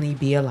should definitely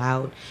be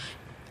allowed.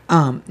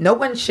 No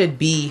one should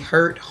be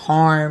hurt,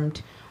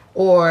 harmed,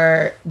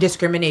 or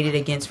discriminated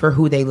against for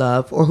who they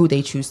love or who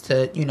they choose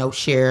to, you know,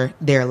 share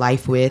their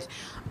life with.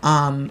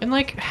 And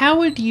like, how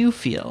would you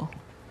feel?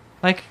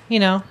 Like, you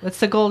know, that's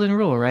the golden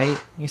rule, right?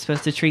 You're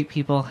supposed to treat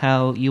people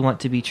how you want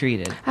to be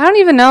treated. I don't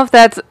even know if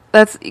that's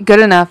good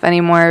enough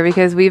anymore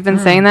because we've been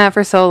saying that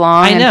for so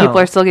long I and know. people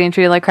are still getting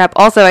treated like crap.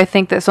 Also, I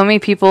think that so many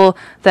people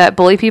that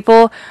bully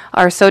people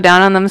are so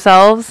down on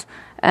themselves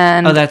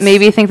and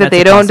maybe think that that's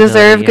they a don't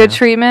deserve possibility, good yeah.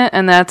 treatment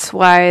and that's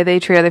why they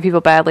treat other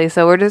people badly.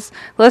 So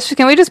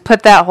can we just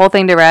put that whole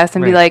thing to rest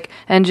and be Right. like,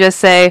 and just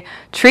say,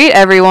 treat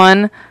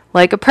everyone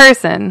like a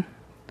person.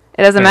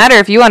 It doesn't Right. matter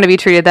if you want to be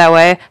treated that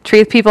way.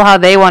 Treat people how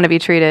they want to be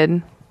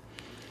treated.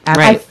 I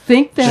Right.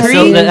 think that Treat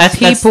So that's-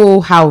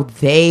 people how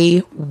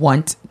they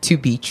want to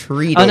be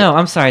treated. Oh no,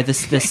 I'm sorry. The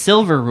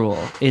silver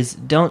rule is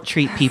don't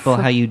treat people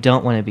how you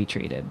don't want to be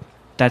treated.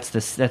 That's the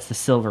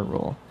silver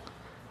rule,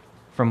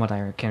 from what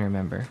I can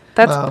remember.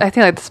 I think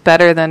that's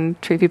better than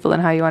treat people than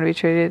how you want to be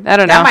treated. I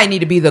don't know. That might need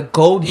to be the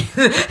golden.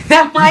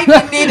 That might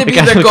need to be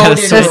gotta- the we gotta golden.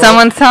 sort So of- if rule.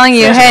 someone's telling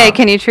you, Yeah. hey,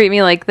 can you treat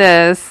me like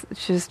this?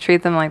 Just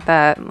treat them like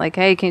that. Like,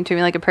 hey, can you treat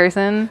me like a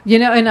person? You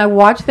know, and I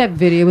watched that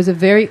video. It was a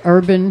very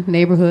urban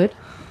neighborhood.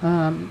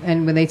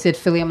 And when they said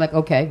Philly, I'm like,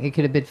 okay, it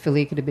could have been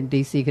Philly, it could have been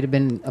DC, it could have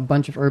been a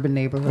bunch of urban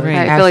neighborhoods.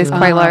 Right. Right, Philly's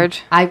absolutely. quite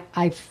large.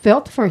 I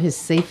felt for his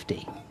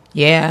safety.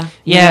 Yeah.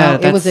 Yeah,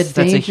 know, it was a that's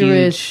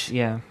dangerous- huge,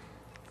 yeah.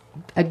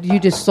 You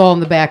just saw in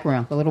the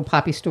background, the little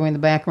poppy store in the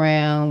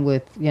background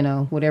with, you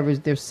know, whatever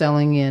they're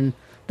selling and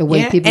the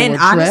way people and were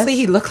honestly, dressed.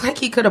 he looked like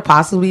he could have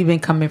possibly been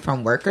coming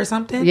from work or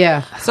something.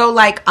 Yeah. So,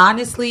 like,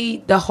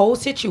 honestly, the whole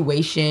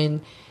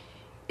situation,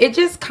 it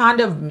just kind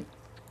of,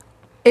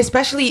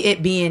 especially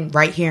it being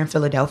right here in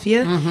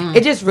Philadelphia,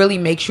 it just really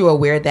makes you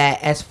aware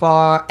that as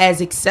far as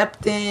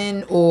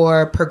accepting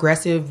or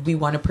progressive we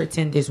want to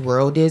pretend this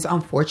world is,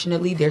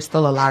 unfortunately, there's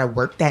still a lot of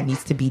work that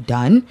needs to be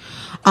done.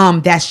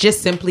 That's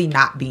just simply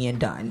not being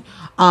done.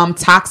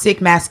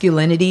 Toxic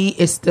masculinity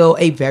is still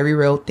a very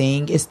real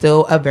thing. It's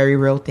still a very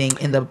real thing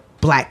in the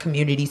Black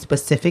community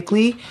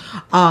specifically,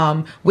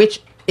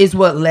 which is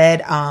what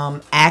led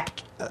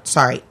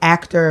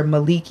actor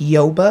Malik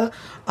Yoba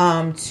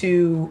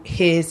to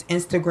his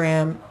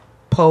Instagram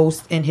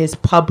post and his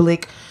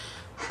public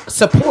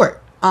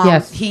support.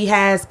 Yes. He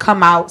has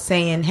come out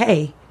saying,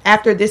 hey,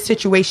 after this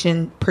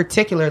situation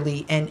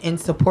particularly, and in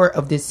support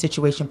of this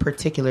situation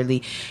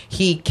particularly,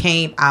 he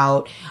came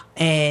out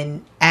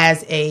and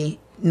as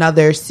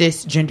another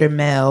cisgender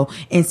male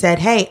and said,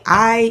 hey,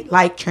 I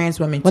like trans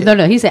women too. Well,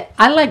 no, he said,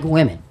 I like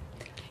women.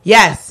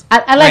 Yes.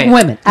 I like Right.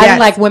 women. I Yes.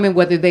 like women,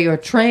 whether they are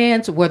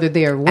trans, whether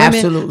they are women.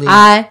 Absolutely.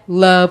 I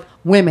love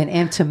women.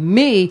 And to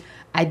me,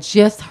 I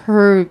just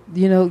heard,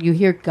 you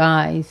hear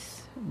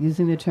guys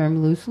using the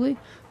term loosely.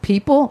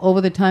 People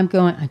over the time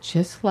going, I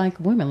just like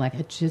women. Like,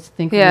 I just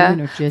think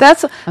women are just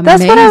that's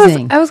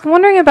amazing. what I was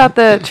wondering about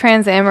the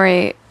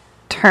transamory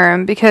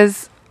term,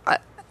 because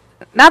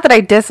not that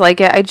I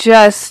dislike it,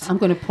 I'm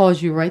going to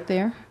pause you right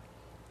there.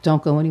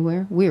 Don't go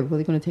anywhere. We're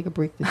really going to take a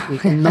break this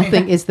week, and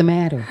nothing is the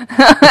matter.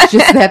 It's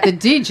just that the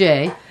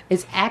DJ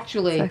is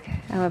actually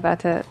okay, I'm about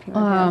to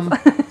on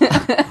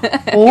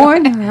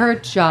her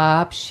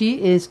job.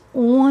 She is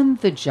on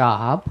the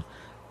job.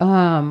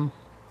 The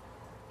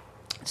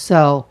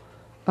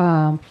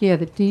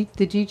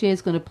DJ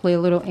is going to play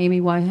a little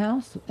Amy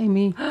Winehouse.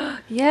 Amy,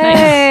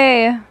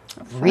 yay.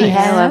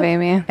 Rehab. I love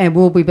Amy. And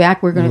we'll be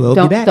back. We're going to We'll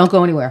be back. don't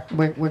go anywhere.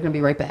 We're going to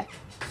be right back.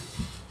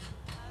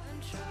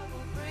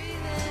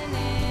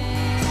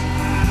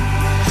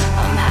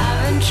 I'm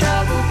having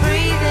trouble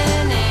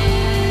breathing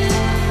in.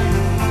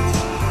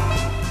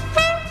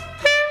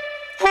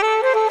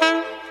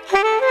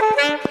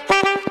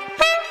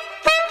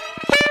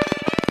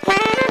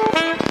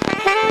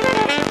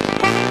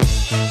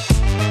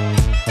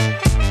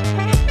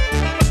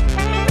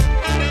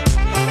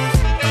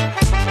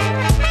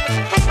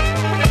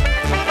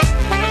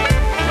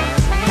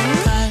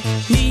 Cut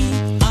me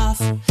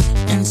off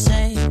and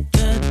say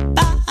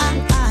goodbye.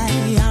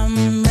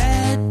 I'm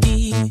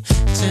ready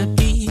to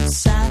be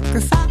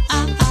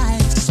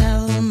sacrificed.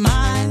 Tell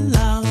my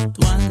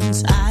loved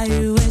ones I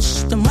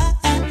wish them well,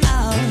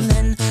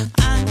 and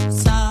I'm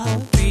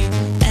sorry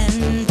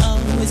and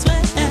always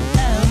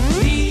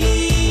will be.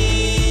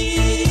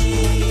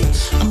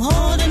 I'm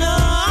holding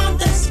on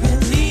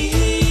desperately,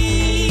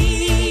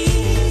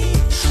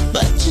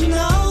 but you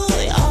know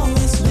they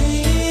always will.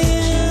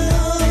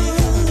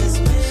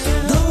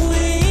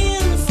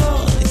 Going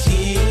for the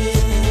kill.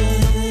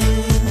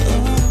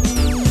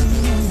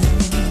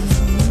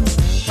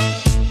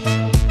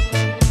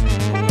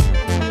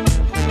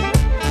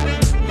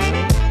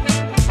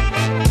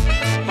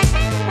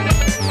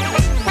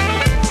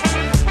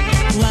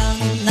 Well,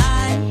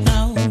 I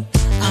know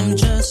I'm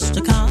just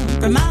a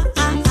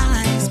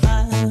compromise,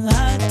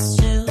 but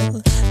still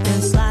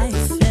there's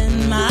life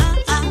in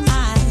my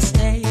eyes.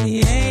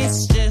 Stay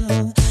still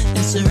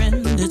and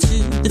surrender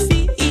to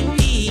defeat,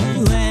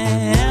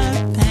 where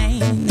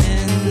pain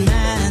and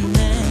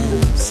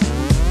madness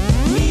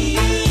meet.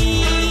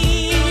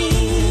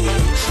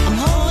 I'm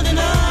holding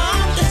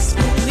on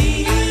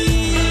desperately,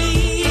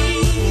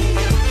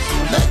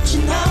 but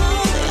you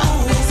know they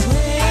always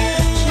will.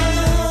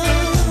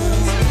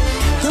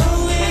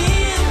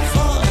 Going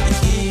for the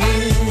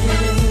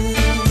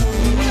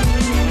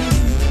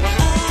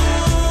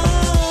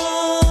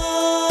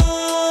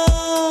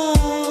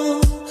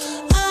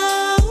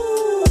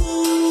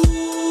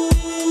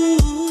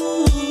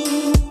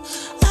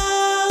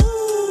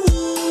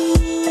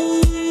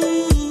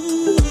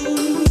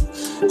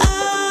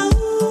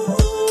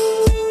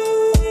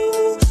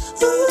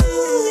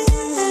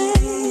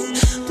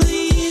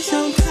Please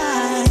don't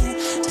cry.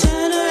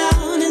 Turn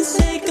around and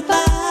say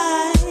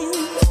goodbye.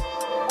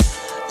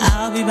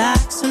 I'll be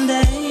back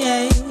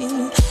someday,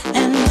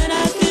 and when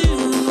I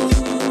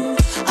do,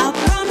 I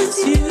promise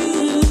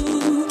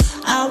you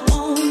I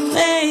won't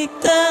make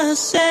the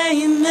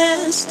same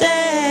mistake.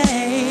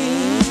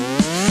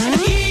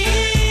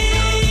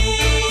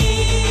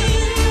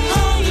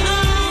 Hold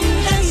on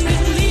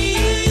desperately,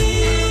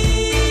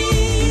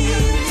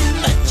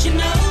 but you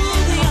know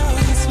they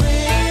always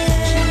will.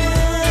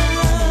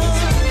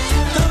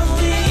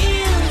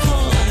 Going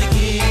for the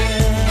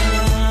kill.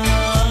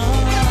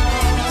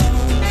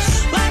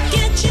 Why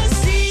can't you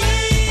see?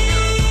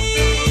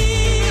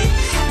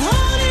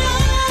 Holding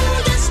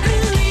on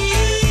desperately,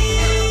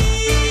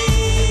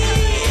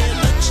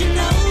 but you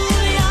know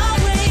they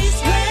always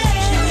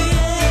will.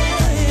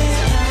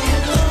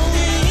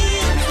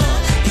 Going for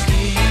the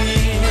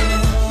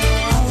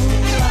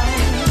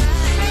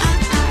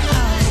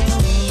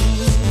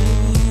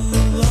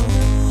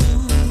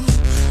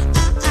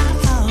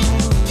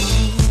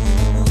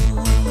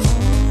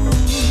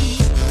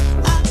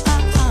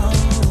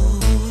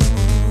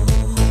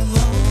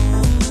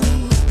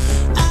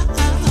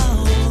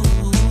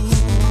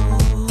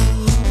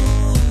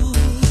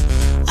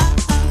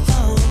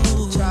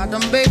Tried to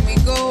make me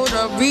go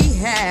to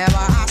rehab.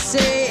 I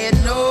said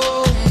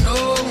no,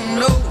 no,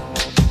 no.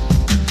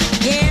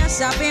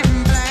 Yes, I've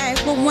been black,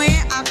 but when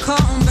I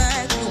come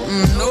back,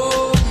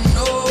 no,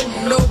 no,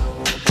 no.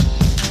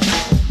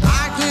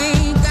 I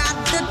ain't got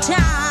the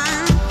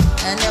time,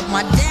 and if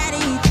my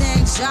daddy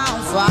thinks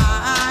I'm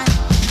fine,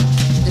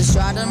 just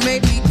try to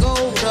make me go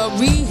to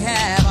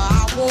rehab.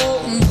 I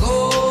won't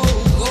go,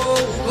 go,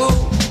 go.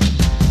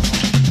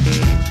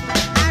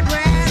 I'd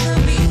rather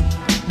be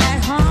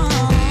at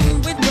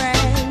home with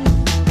Ray.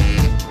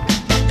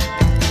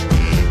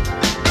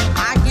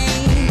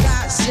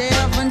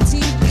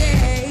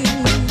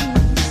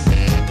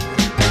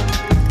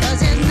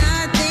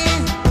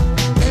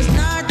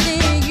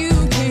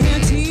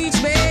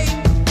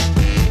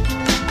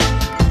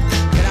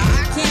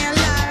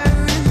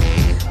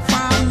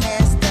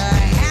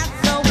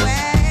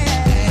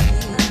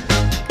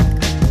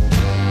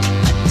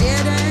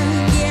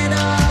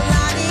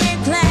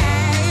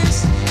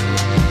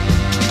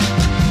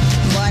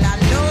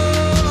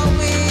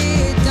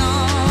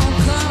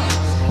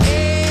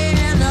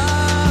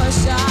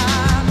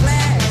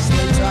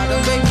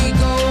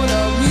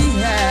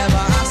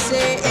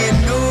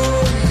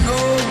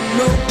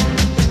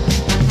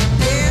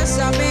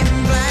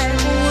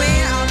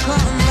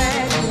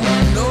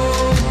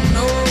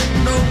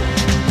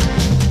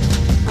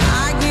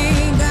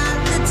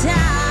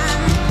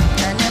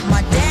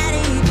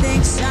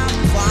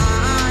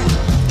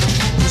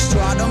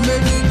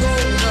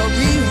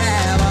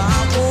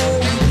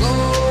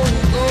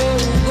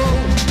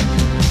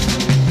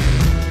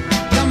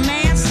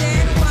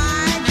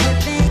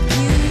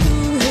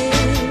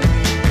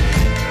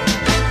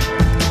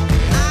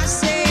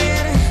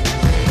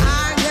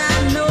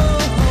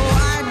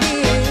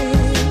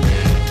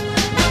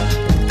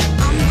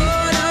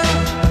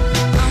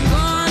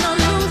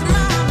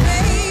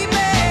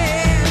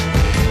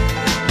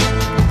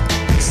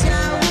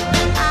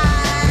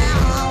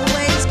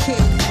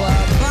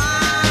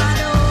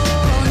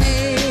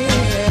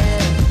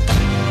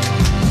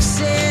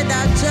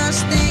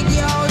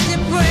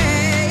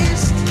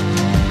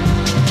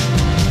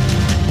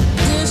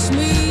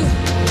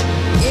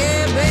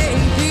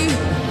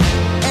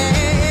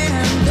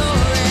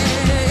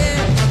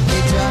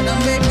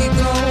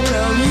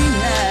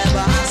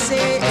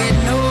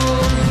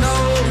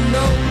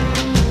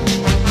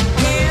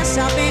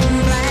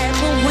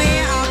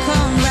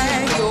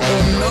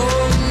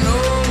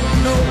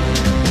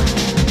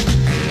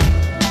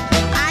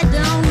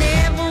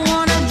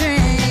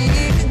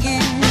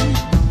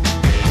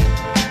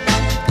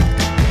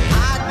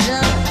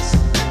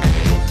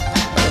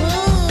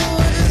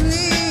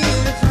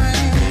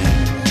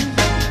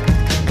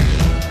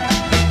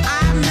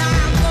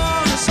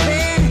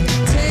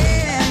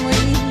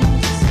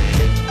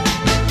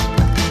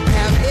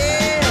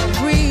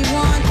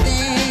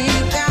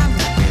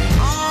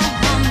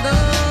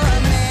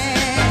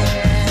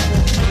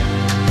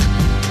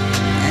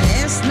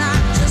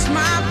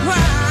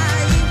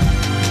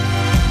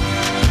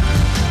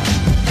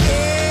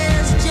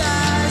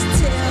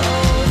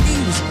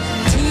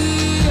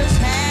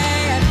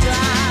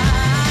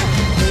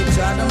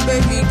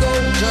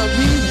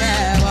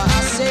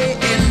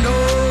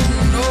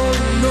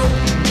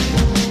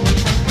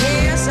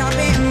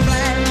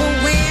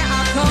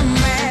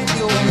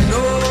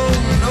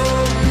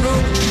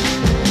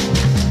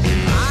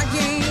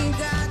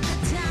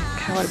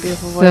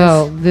 beautiful voice.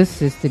 So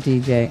this is the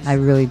DJ. I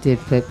really did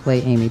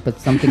play Amy, but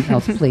something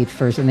else played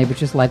first, and they were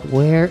just like,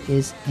 "Where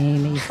is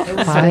Amy?"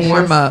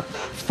 Warm up.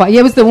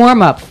 Yeah, it was the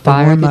warm up.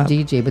 Fire the warm-up.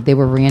 DJ, but they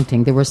were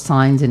ranting. There were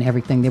signs and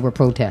everything. They were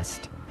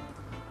protest.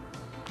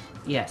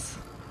 Yes.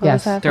 What was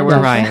Yes, that? There were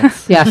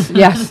riots.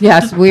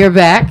 yes. We are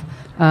back,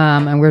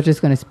 and we're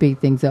just going to speed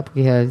things up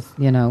because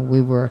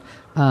we were.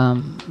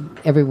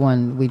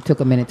 Everyone, we took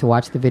a minute to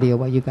watch the video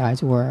while you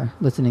guys were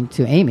listening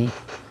to Amy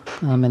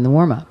in the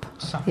warm up.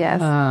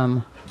 Yes.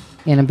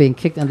 And I'm being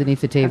kicked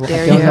underneath the table. I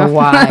dare don't you. know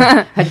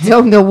why. I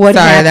don't know what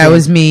Sorry, happened. that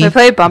was me. We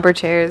played bumper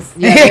chairs.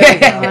 Yeah, there we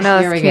go. Oh no,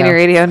 There it's we community go.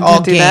 radio. Don't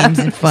All do that. games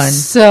and fun.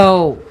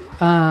 So,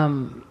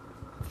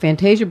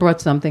 Fantasia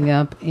brought something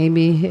up.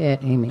 Amy.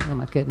 Oh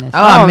my goodness.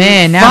 Oh,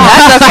 man, now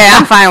That's okay.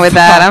 I'm fine with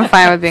that. I'm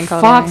fine with being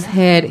called Fox Amy.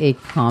 had a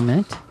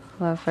comment,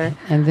 Love her.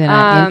 and then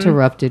I Um,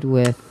 interrupted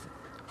with.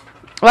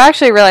 Well, I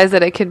actually realized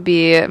that it could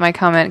be, my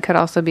comment could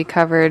also be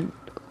covered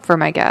for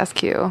my gas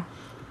queue.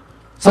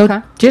 So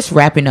Okay. just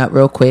wrapping up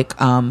real quick,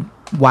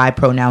 why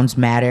pronouns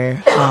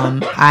matter.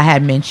 I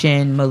had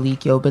mentioned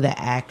Malik Yoba, the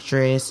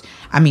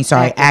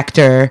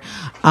actor.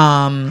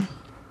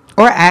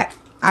 I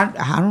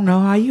don't know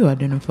how you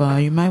identify.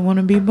 You might want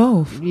to be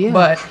both. Yeah.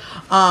 But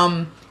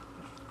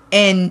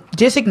and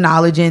just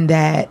acknowledging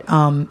that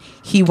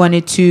he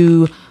wanted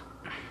to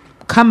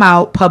come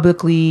out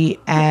publicly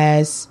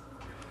as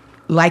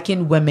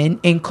liking women,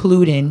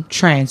 including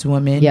trans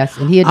women. Yes,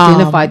 and he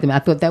identified them. I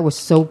thought that was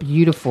so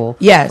beautiful.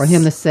 Yes. For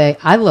him to say,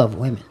 I love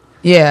women.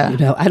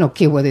 Yeah. I don't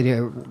care whether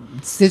they're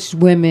cis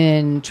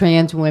women,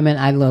 trans women.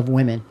 I love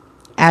women.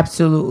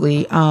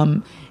 Absolutely.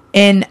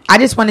 And I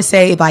just want to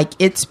say, like,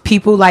 it's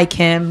people like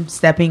him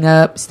stepping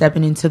up,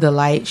 stepping into the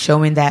light,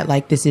 showing that,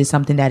 like, this is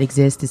something that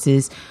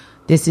exists.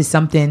 This is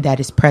something that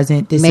is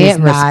present. This Mad is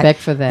not respect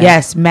for that.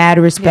 Yes, mad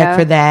respect Yeah.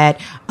 for that.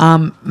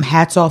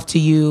 Hats off to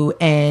you.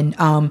 And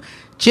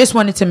just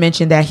wanted to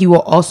mention that he will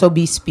also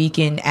be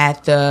speaking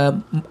at the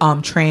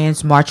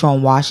Trans March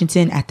on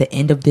Washington at the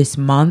end of this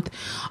month.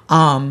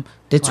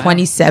 The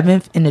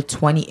 27th and the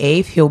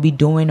 28th, he'll be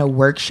doing a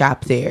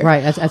workshop there.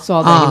 Right. I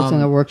saw that he was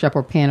doing a workshop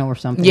or panel or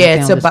something. Yeah, a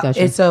it's panel about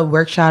discussion. it's a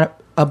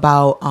workshop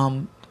about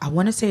I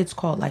want to say it's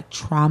called like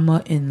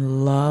trauma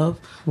in love,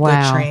 the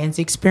Wow. trans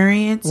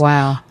experience.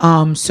 Wow.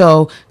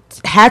 So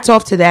hats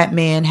off to that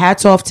man.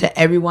 Hats off to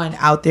everyone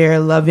out there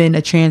loving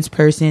a trans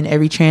person,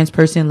 every trans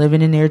person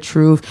living in their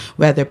truth,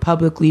 whether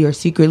publicly or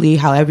secretly,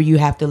 however you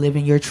have to live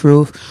in your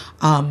truth.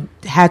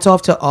 Hats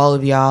off to all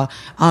of y'all.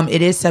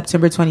 It is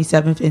September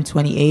 27th and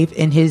 28th,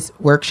 and his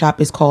workshop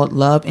is called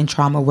Love and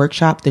Trauma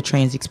Workshop, the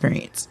Trans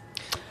Experience.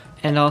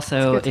 And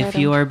also, That's a good if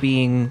title. you are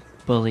being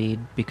bullied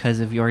because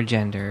of your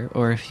gender,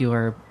 or if you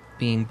are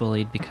being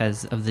bullied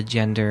because of the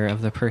gender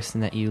of the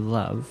person that you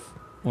love,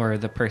 or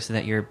the person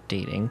that you're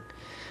dating,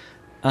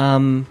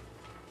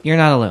 you're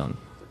not alone.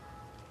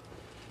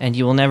 And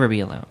you will never be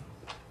alone.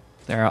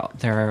 There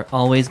are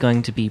always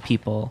going to be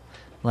people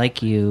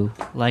like you,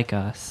 like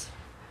us.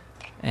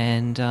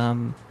 And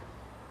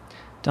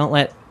don't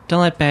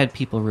let bad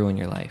people ruin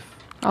your life.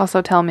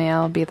 Also, tell me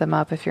I'll beat them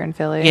up if you're in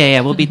Philly. Yeah,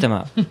 we'll beat them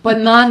up. But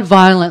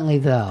non-violently,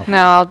 though. No,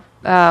 I'll.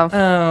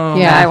 Oh.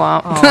 Yeah. I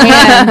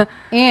won't.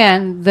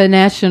 And the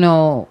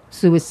National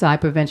Suicide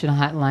Prevention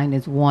Hotline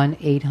is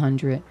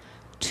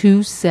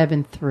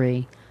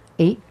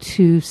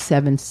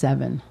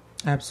 1-800-273-8277.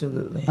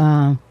 Absolutely.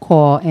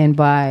 Call, and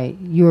by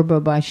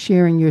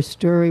sharing your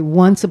story,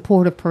 one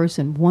supportive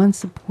person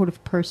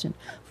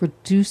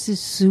reduces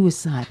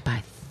suicide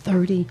by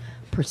 30%.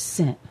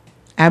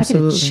 I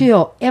Absolutely. get a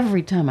chill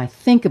every time I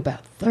think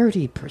about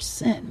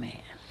 30%, man.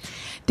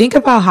 Think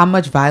about how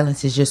much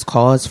violence is just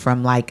caused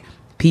from like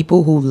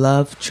people who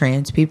love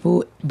trans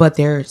people, but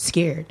they're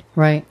scared.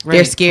 Right.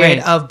 They're scared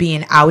of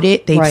being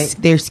outed.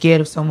 They're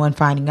scared of someone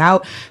finding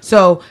out.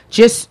 So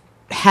just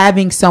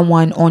having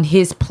someone on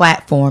his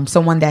platform,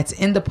 someone that's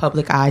in the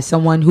public eye,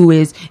 someone who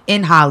is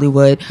in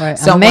Hollywood, Right.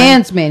 someone, A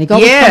man's man. He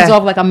always comes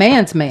off like a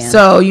man's man.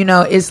 So,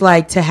 it's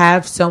like to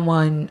have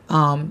someone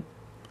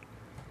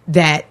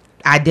that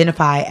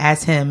identify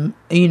as him,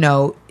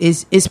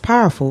 is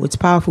powerful. It's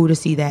powerful to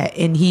see that.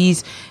 And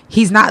he's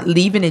not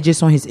leaving it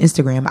just on his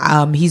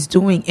Instagram. He's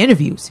doing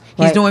interviews.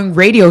 He's Right. doing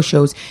radio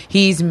shows.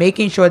 He's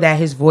making sure that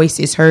his voice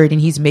is heard, and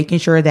he's making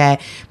sure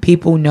that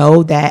people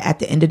know that at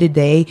the end of the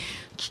day,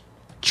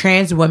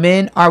 trans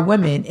women are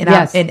women, and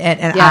Yes. I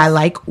Yes.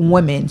 like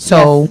women,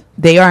 so Yes.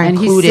 they are And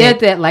included. he said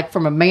that like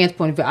from a man's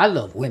point of view. I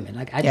love women.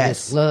 Like I Yes.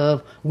 just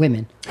love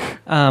women.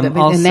 Also,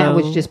 And that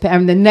was just.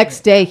 And the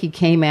next day he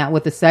came out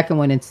with the second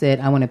one and said,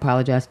 "I want to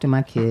apologize to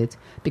my kids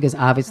because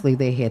obviously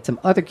they had some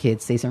other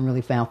kids say some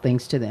really foul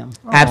things to them.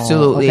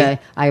 Absolutely. Okay,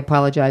 I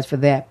apologize for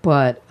that."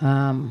 But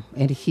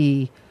and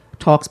he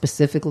talked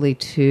specifically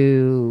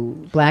to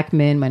black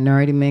men,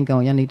 minority men,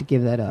 going, "Y'all need to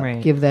give that up.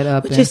 Right. Give that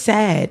up." Which And- is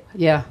sad.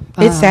 yeah,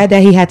 It's sad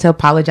that he had to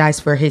apologize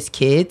for his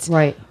kids,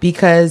 Right.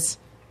 Because,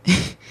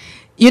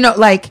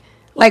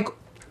 like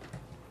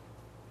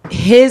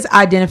his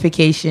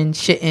identification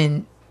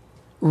shouldn't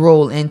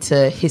roll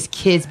into his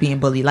kids being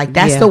bullied. Like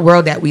that's Yeah. the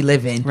world that we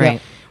live in,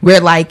 Right.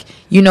 Where like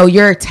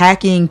you're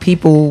attacking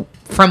people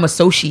from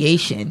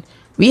association.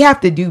 We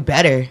have to do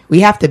better. We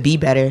have to be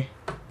better.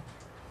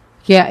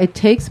 Yeah, it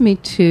takes me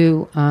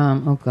to,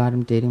 oh God,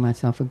 I'm dating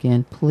myself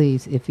again.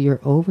 Please, if you're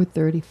over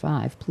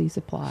 35, please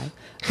apply.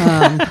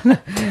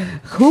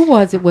 Who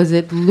was it? Was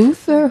it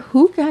Luther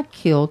who got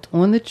killed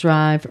on the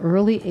drive,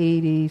 early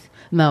 80s?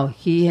 No,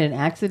 he had an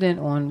accident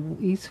on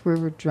East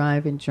River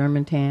Drive in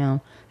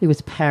Germantown. He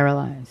was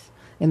paralyzed.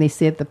 And they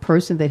said the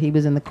person that he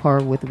was in the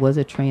car with was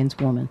a trans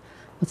woman.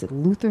 Was it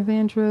Luther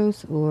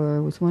Vandross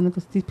or was one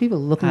of these people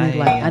looking at me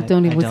like, I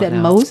don't even, was that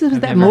know. Moses? Was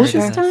I've that never heard Moses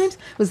of this. times?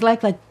 Was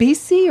like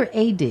BC or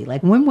AD?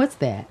 Like when was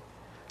that?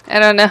 I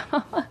don't know.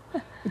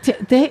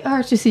 They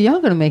are just, y'all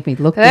going to make me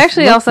look It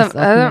actually look also this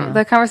up now.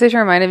 the conversation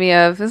reminded me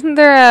of, isn't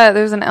there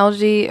there's an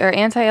LG or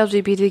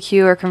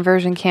anti-LGBTQ or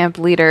conversion camp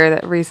leader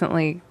that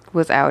recently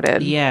was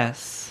outed?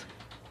 Yes.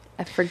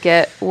 I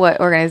forget what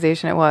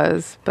organization it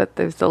was, but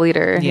there's the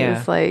leader. He Yeah.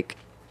 was like,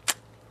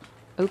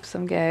 "Oops,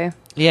 I'm gay."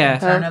 Yeah.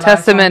 Turn a lot of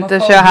Testament to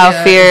show how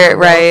homophobia fear- is a real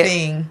right.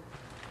 thing.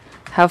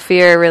 How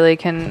fear really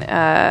can,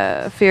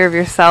 fear of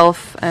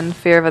yourself and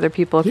fear of other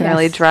people can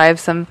really Yes. drive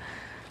some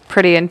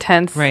pretty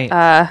intense Right.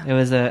 It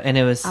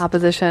was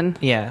opposition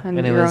yeah, on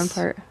and it your own was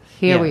part.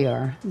 Here yeah. we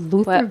are.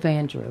 Luther What?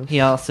 Vandross. He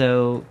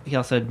also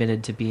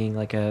admitted to being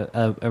like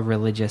a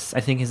religious,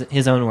 I think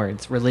his own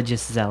words,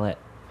 religious zealot,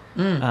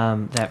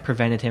 that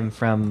prevented him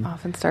from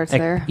Often starts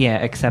there.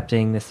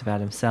 accepting this about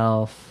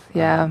himself.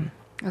 Yeah.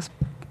 Those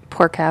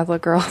poor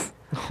Catholic girls.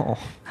 Oh.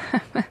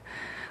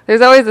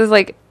 There's always this,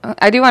 like,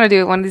 I do want to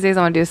do, one of these days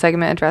I want to do a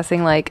segment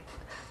addressing, like,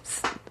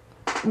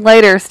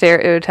 lighter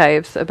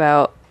stereotypes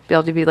about the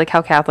LGBT, like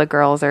how Catholic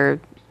girls are,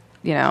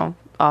 you know,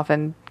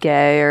 often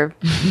gay or,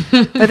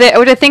 which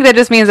I think that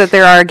just means that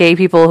there are gay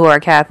people who are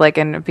Catholic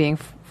and being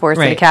forced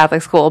into Right.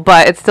 Catholic school,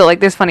 but it's still, like,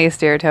 there's funny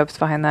stereotypes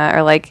behind that,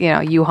 or, like, you know,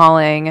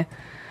 U-hauling,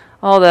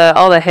 all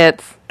the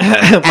hits.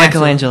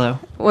 Michelangelo.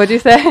 What'd you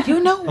say? You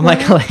know what?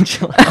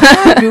 Michelangelo.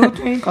 I do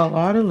think a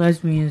lot of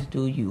lesbians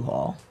do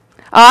U-Haul.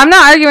 I'm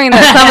not arguing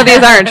that some of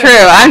these aren't true.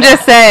 I'm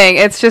just saying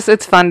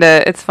it's fun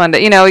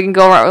to, you know, we can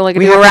go around, like,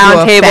 We do a have to do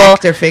round a table.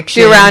 fact or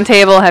fiction. Do a round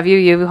table. Have you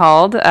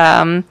U-hauled?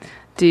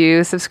 Do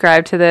you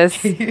subscribe to this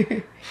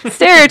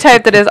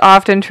stereotype that is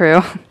often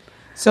true?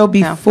 So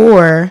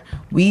before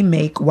we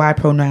make Why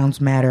Pronouns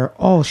Matter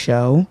all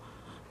show,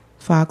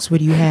 Fox, what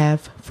do you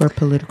have for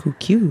political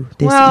cue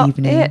this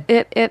evening?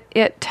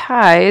 It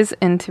ties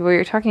into what you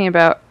were talking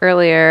about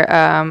earlier,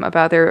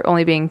 about there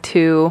only being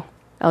 2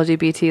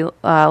 LGBT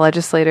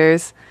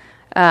legislators.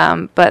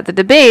 But the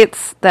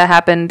debates that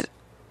happened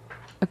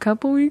a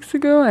couple weeks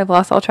ago, I've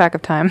lost all track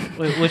of time.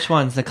 Which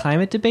ones? The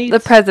climate debates? The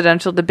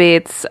presidential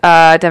debates,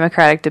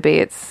 Democratic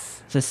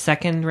debates, The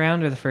second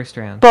round or the first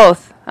round?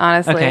 both,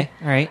 honestly. Okay,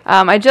 all right.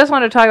 I just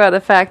want to talk about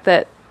the fact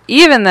that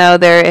even though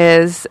there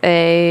is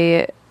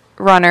a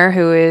runner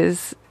who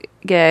is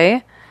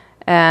gay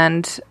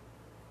and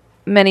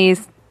many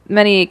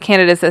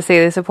candidates that say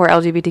they support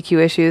LGBTQ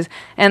issues,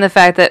 and the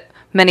fact that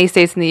many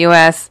states in the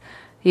U.S.,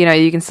 you know,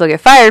 you can still get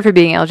fired for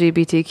being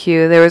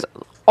LGBTQ, there was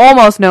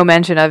almost no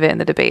mention of it in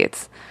the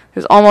debates.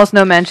 There's almost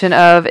no mention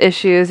of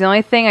issues. The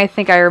only thing I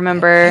think I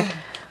remember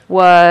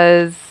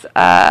was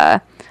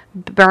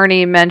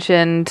Bernie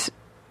mentioned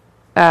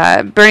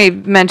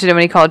it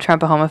when he called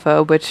Trump a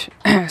homophobe, which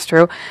is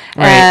true.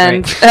 Right,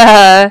 And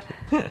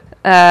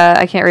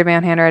I can't read my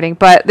own handwriting,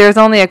 but there's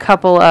only a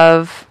couple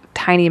of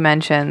tiny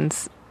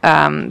mentions.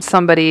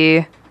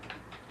 Somebody,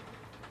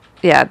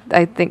 yeah,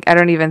 I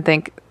don't even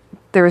think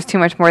there was too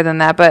much more than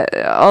that. But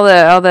all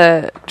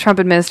the Trump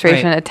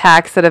administration Right.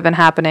 attacks that have been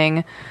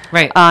happening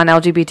Right. on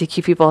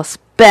LGBTQ people,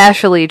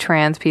 especially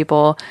trans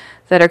people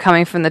that are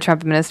coming from the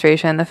Trump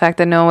administration, the fact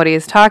that nobody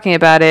is talking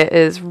about it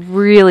is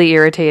really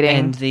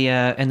irritating.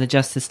 And the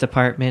Justice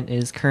Department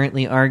is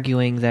currently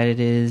arguing that it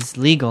is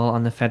legal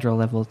on the federal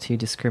level to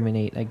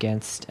discriminate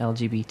against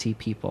LGBT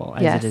people,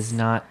 as Yes. it is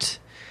not,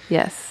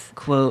 yes,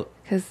 quote,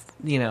 because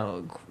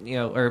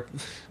or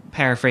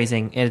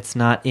paraphrasing, it's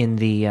not in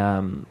the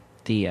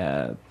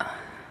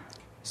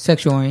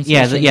Sexual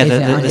orientation.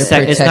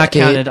 the it's not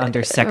counted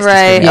under sex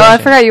right. discrimination. Oh, I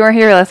forgot you weren't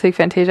here last week,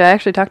 Fantasia. I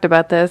actually talked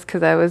about this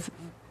because I was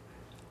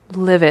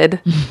livid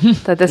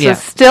that this Yeah. was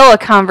still a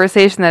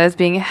conversation that is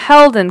being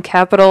held in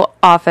Capitol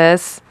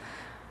office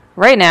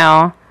right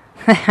now.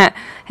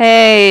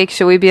 Hey,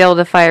 should we be able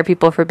to fire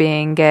people for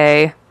being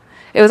gay?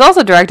 It was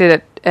also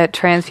directed at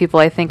trans people,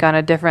 I think, on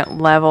a different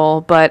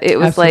level, but it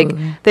was Absolutely.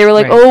 like, they were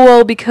like, Right. oh,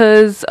 well,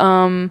 because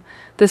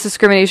this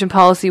discrimination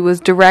policy was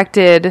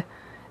directed,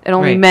 it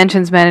only Right.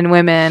 mentions men and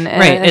women. And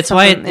Right. It's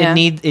why something-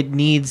 yeah. it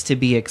needs to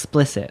be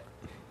explicit.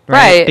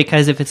 Right.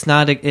 Because if it's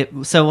not,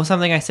 so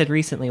something I said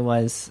recently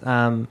was,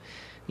 the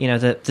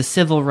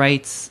civil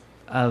rights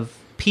of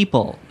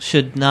people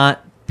should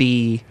not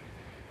be,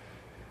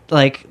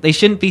 like, they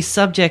shouldn't be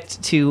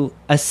subject to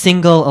a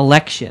single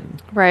election.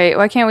 Right.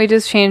 Why can't we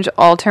just change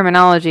all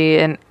terminology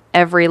in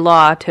every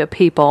law to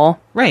people?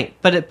 Right.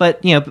 But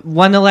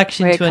one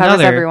election Right, it to covers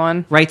another,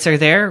 everyone. rights are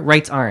there,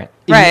 rights aren't.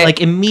 Right.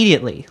 Like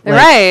immediately. Like,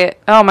 Right.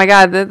 Oh my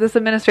God. This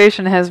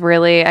administration has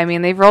really, I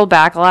mean, they've rolled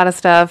back a lot of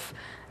stuff.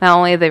 Not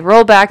only they've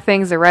rolled back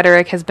things, the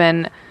rhetoric has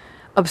been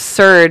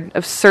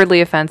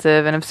absurdly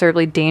offensive and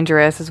absurdly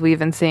dangerous, as we've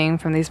been seeing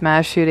from these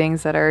mass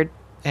shootings that are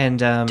And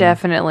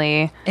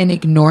definitely And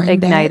ignoring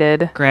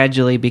ignited.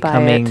 gradually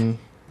becoming,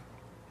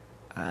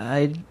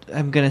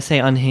 I'm going to say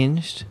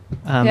unhinged.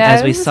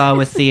 As we Yes. saw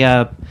with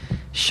the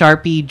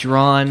Sharpie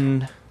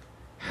drawn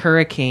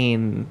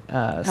hurricane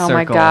Oh circle.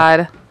 my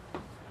god.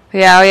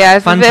 Yeah, yeah.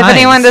 If Fun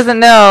anyone times. doesn't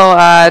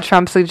know,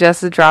 Trump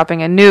suggested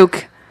dropping a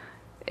nuke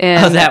in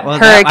I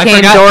Hurricane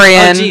forgot.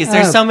 Dorian Oh, geez,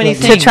 there's Oh, so many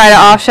goodness. to things. try to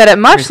offset it.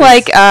 Much There's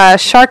like this-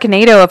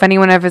 Sharknado, if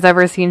anyone has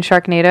ever seen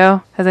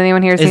Sharknado. Has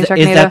anyone here seen Is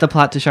Sharknado? that the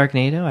plot to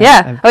Sharknado?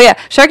 Yeah. Oh, yeah.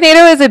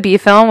 Sharknado is a B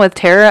film with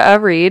Tara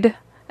Reid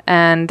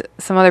and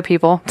some other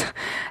people.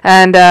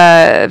 And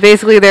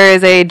basically, there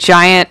is a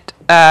giant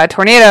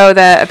tornado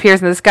that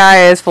appears in the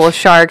sky, is full of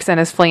sharks, and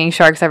is flinging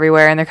sharks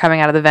everywhere. And they're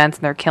coming out of the vents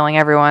and they're killing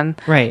everyone.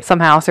 Right.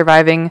 Somehow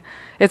surviving.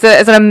 It's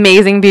an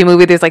amazing B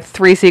movie. There's like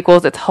 3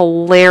 sequels. It's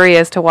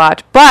hilarious to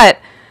watch. But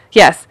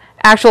yes,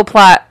 actual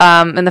plot.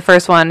 In the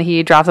first one,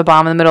 he drops a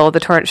bomb in the middle of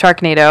the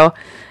Sharknado,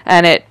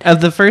 and it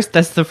That's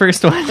the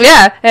first one.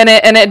 yeah, and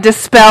it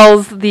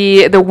dispels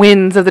the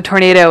winds of the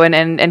tornado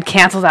and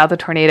cancels out the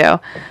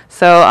tornado.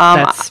 So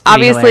That's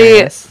pretty obviously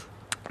hilarious.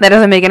 that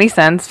doesn't make any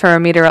sense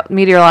from a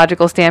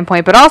meteorological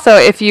standpoint. But also,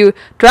 if you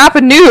drop a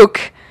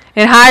nuke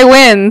in high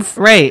winds,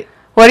 Right.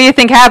 what do you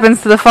think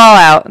happens to the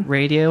fallout?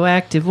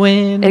 Radioactive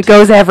wind. It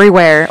goes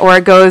everywhere, or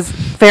it goes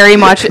very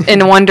much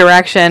in one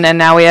direction, and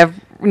now we have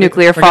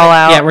nuclear We're gonna-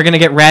 fallout. We're going to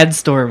get rad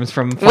storms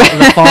from the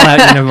Fallout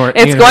universe.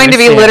 It's going to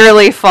be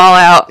literally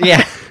Fallout.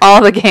 Yeah.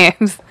 All the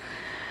games.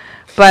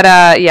 But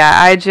yeah,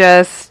 I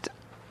just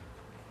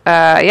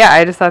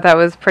thought that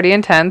was pretty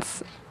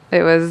intense.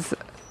 It was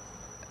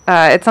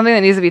it's something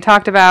that needs to be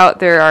talked about.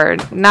 There are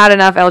not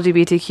enough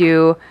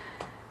LGBTQ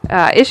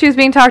issues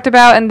being talked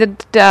about in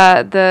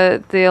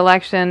the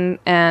election,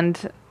 and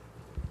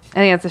I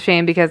think that's a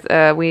shame because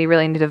we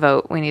really need to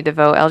vote. We need to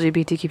vote.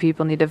 LGBTQ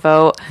people need to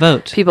vote.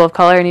 Vote. People of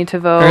color need to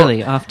vote.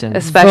 Early, often.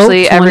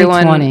 Especially Vote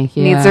everyone 2020,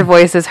 yeah. needs their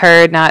voices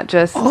heard, not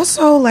just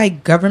Also,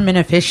 like, government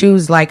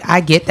officials, like, I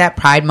get that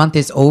Pride Month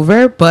is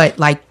over, but,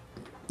 like,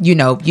 you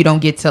know, you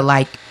don't get to,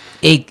 like,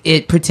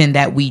 it pretend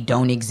that we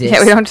don't exist. Yeah,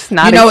 we don't just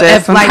not you know,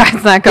 exist if, when like,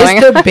 Pride's not going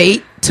this on.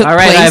 debate took All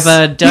right, place.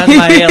 I've done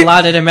my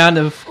allotted amount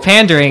of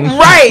pandering.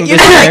 Right, you this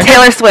know, year. like,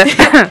 Taylor Swift.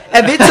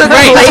 if it took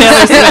Right,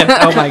 place, Taylor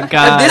Swift. Oh my if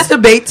god. this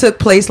debate took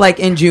place, like,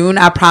 in June,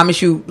 I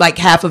promise you, like,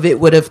 half of it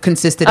would have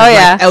consisted of, Oh,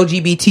 yeah. like,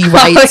 LGBT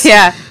rights. Oh,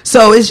 yeah.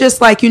 So it's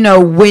just like, you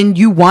know, when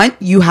you want,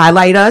 you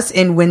highlight us,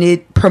 and when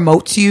it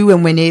promotes you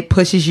and when it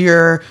pushes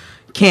your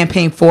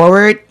campaign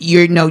forward,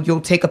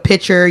 you'll take a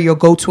picture, you'll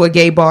go to a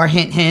gay bar,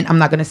 hint hint, I'm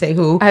not gonna say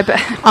who. I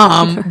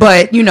bet.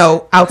 But you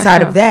know,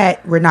 outside of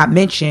that, we're not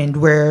mentioned,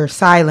 we're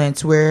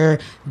silenced, we're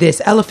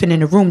this elephant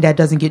in the room that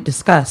doesn't get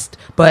discussed,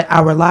 but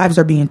our lives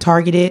are being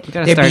targeted, You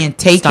gotta they're start being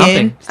taken.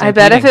 stomping. Start I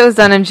bet if beating. it was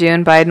done in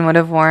June, Biden would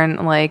have worn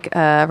like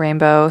a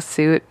rainbow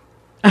suit.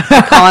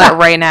 I'm calling it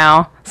right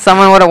now.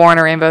 Someone would have worn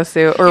a rainbow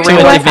suit or a To a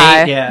rainbow debate,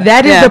 tie. yeah.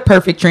 That is Yeah. the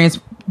perfect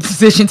transition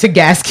to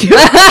Gaskin.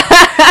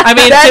 I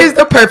mean, That is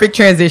the perfect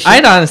transition.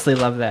 I'd honestly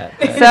love that.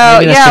 but So maybe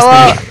that's yeah, just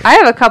well, me. I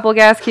have a couple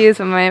gas cues,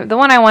 but the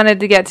one I wanted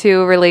to get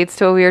to relates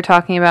to what we were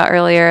talking about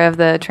earlier of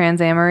the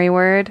transamory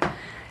word,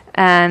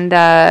 and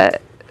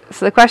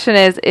so the question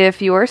is: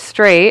 if you're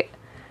straight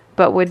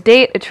but would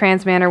date a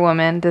trans man or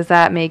woman, does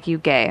that make you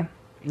gay?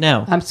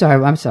 No. I'm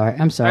sorry. All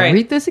right.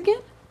 Read this again.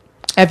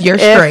 if you're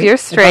If straight, you're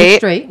straight,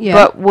 straight, yeah.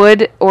 but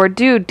would or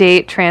do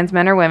date trans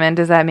men or women,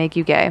 does that make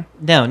you gay?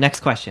 No. Next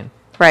question.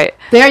 Right.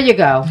 There you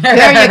go. There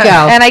you go.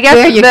 And I guess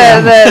there you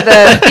go.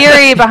 the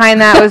theory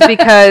behind that was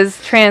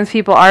because trans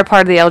people are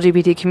part of the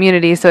LGBT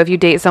community. So if you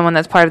date someone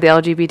that's part of the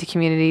LGBT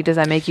community, does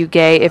that make you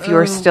gay if you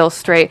are still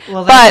straight?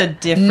 Well, that's a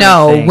but different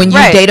no, thing. when you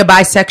Right. date a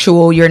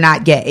bisexual, you're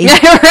not gay.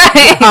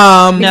 right.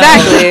 No,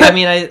 Exactly. I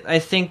mean, I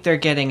think they're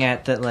getting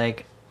at that,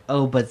 like,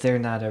 oh, but they're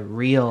not a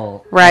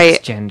real Right.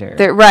 gender.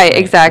 Right,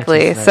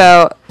 exactly. which is,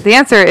 So the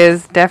answer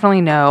is definitely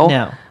no.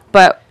 No.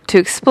 But to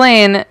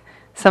explain,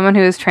 someone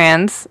who is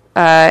trans,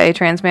 a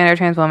trans man or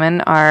trans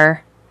woman,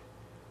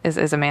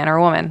 is a man or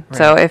a woman.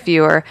 So Right. if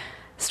you are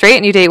straight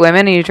and you date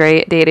women and you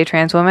date a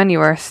trans woman,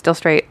 you are still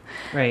straight.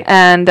 Right.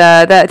 And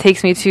that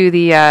takes me to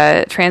the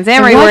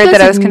transamory So what word that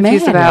does I it was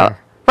confused matter? about.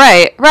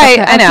 Right,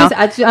 Okay, I know.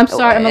 I'm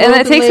sorry. I'm a And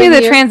little it takes me to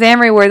the delayed here.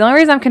 transamory word. The only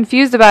reason I'm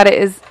confused about it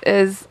is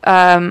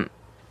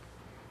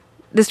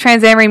does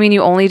transamory mean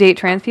you only date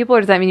trans people,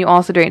 or does that mean you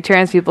also date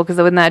trans people? Because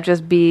wouldn't that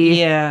just be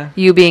Yeah.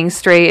 you being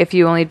straight if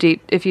you would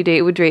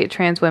date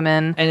trans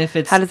women? And if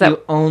it's How does that- you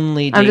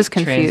only date I'm just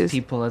trans confused.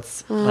 people,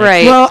 it's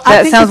Right. Well, I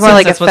that think sounds it's- more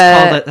like a that's what's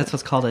called fed. that's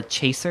what's called a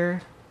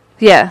chaser.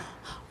 Yeah.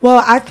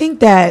 Well, I think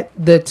that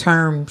the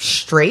term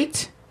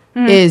straight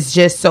Mm-hmm. is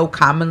just so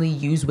commonly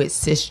used with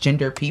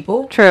cisgender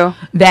people. True.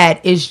 That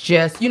is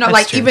just, you know, That's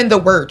like true. even the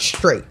word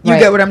straight. You Right.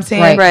 get what I'm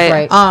saying?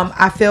 Right.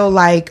 I feel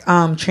like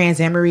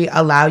transamory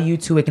allow you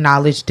to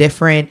acknowledge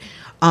different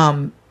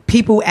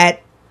people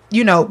at,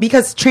 you know,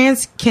 because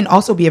trans can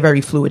also be a very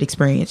fluid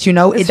experience. You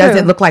know, It's it doesn't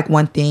true. look like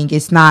one thing.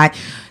 It's not,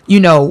 you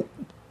know,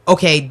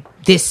 okay,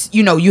 this,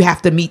 you know, you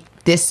have to meet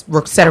this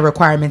set of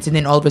requirements, and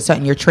then all of a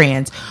sudden you're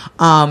trans.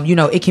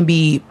 It can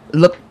be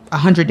look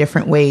 100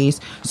 different ways.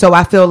 So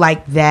I feel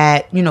like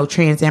that,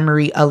 Trans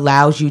Emery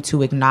allows you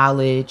to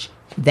acknowledge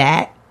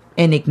that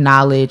and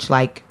acknowledge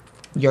like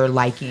your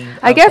liking.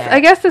 I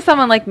guess to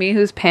someone like me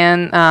who's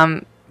pan,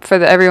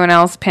 everyone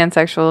else,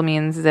 pansexual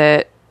means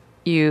that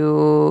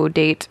you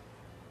date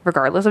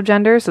regardless of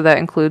gender. So that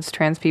includes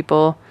trans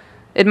people.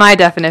 In my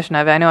definition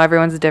of it, I know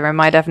everyone's different.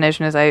 My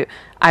definition is I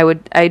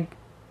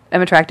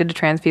am attracted to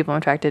trans people. I'm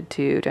attracted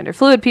to gender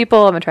fluid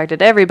people. I'm attracted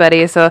to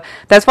everybody. So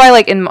that's why,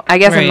 like, in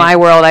my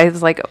world, I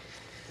was like,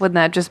 wouldn't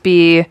that just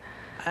be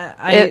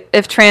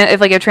if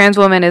a trans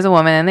woman is a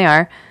woman, and they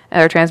are,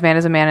 or a trans man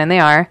is a man, and they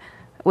are,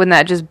 wouldn't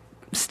that just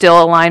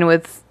still align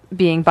with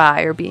being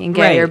bi or being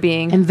gay or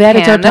being and that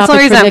pan? is our That's the topic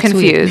only reason for I'm next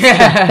week. confused.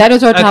 That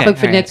is our topic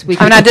for right. next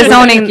week. I'm not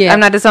disowning. I'm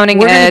not disowning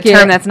We're gonna a get-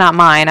 term that's not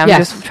mine. I'm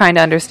Yes. just trying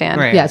to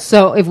understand. Right. Yeah,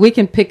 so if we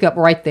can pick up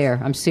right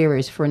there, I'm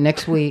serious, for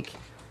next week,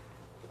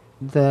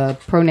 the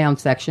pronoun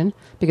section,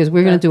 because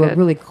we're going to That's do a good.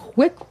 really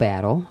quick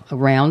battle, a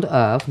round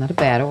of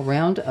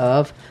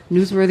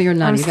newsworthy or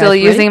not. I'm You still guys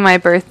ready? using my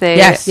birthday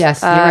Yes, you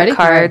ready?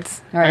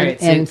 cards. All right. All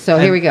right, And so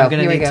here we go. I'm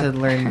gonna Here we need go. to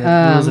learn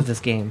the rules of this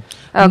game.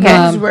 Okay.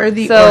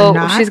 Newsworthy So or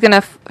not?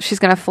 she's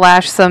gonna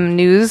flash some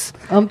news,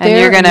 and there,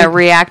 you're gonna and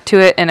react to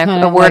it in a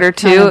Kind of word like- or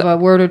kind two. of a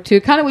word or two.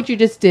 Kind of what you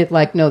just did.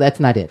 Like, no, that's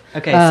not it.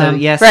 Okay, so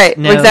yes, right,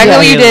 no, exactly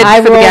what you did I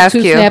for the roll gas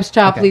two cue. snaps,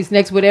 chop, Okay. please.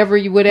 Next, whatever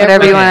you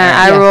Whatever you Okay, want. all right.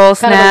 I Yeah. roll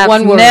Kind of a snaps.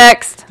 one word.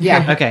 Next.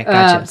 Yeah. Okay,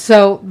 gotcha.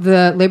 So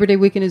the Labor Day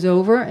weekend is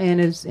over, and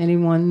as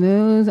anyone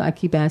knows, I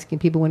keep asking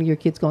people, when are your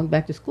kids going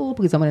back to school?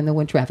 Because I want to know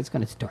when traffic's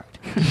going to start.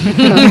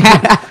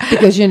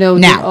 Because Now.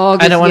 in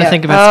August, I don't want to yeah.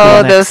 think about Oh,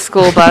 school those next.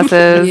 school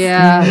buses.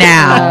 Yeah.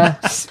 Now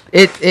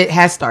it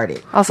has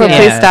started. Also, Yeah.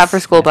 please Yes. stop for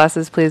school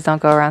buses. Please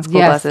don't go around school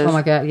Yes. buses. Oh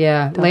my God.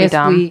 Yeah. Don't be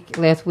dumb.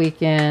 Last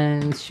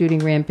weekend, shooting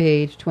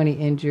rampage, 20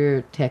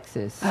 injured,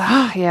 Texas.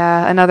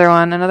 Yeah, another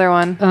one. Another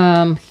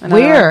Um,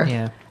 Where?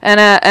 Yeah, And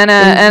In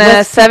a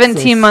West Texas.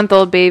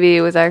 17-month-old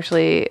baby was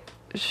actually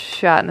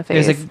shot in the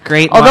face. there's a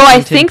great. Although I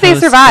Washington think they Post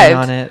spin survived.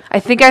 on it. I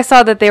think I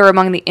saw that they were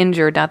among the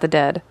injured, not the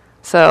dead.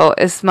 So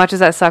as much as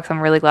that sucks, I'm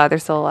really glad they're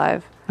still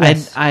alive.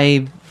 Yes.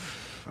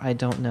 I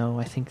don't know.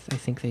 I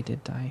think they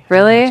did die.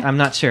 Really? I'm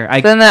not sure.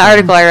 Then the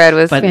article I read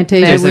was But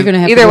Fantasia, there's we're a- going to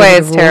have either to go way, over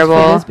it's the rules for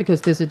terrible. this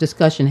because there's a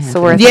discussion happening.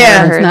 so worth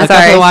Yeah. it. It's not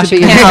Sorry, supposed to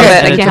be can't help it.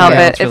 I it's can't help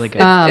okay. it. It's really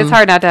good. It's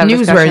hard not to have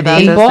discussion Newsworthy. about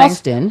In those things.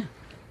 Boston,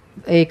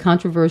 a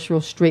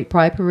controversial straight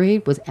pride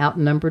parade was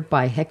outnumbered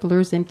by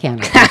hecklers and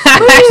cannibals.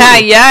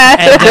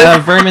 Yes.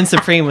 And Vermin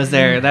Supreme was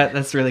there.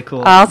 That's really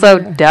cool. Also,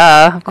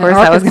 duh. Of course,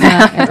 that was going to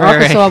happen. An Right.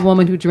 Arkansas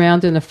woman who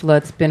drowned in a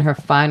flood spent her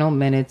final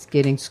minutes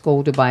getting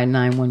scolded by a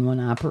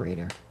 911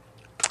 operator.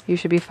 You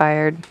should be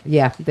fired.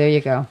 Yeah, there you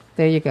go.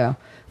 There you go.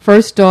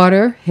 First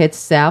daughter heads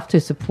south to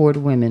support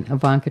women.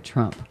 Ivanka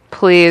Trump.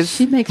 Please.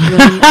 She makes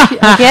really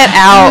Get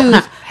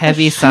out.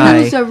 Heavy Shoes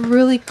sigh. are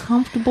really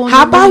comfortable. and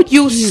How they're really about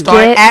you cute.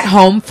 start Get at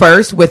home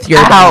first with your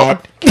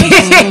out. dad?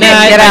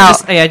 Get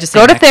out. I just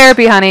Go say to next.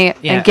 therapy, honey,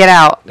 Yeah. and get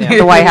out. Yeah.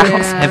 The White Yeah.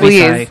 House. Heavy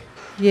Please. sigh.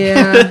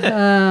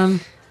 Yeah.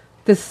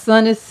 The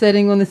sun is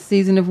setting on the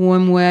season of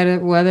warm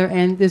weather,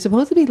 and there's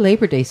supposed to be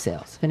Labor Day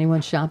sales. If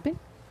anyone's shopping,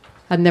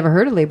 I've never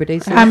heard of Labor Day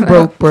sales. I'm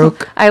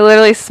broke. I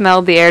literally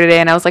smelled the air today,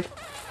 and I was like,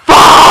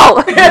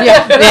 fall!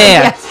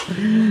 Yeah.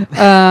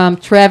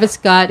 Travis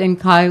Scott and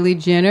Kylie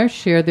Jenner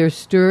shared their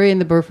story and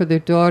the birth of their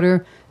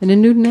daughter in a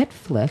new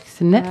Netflix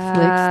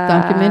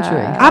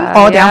documentary. I'm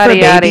all down for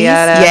Yada, babies,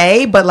 yada, yada.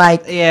 yay! But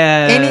like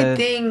Yeah.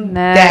 anything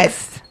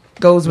Next. that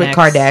goes with Next.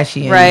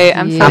 Kardashian, Right,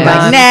 I'm so Yeah. I'm done.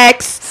 like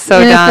next,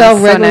 So NFL done.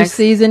 So regular next.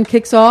 season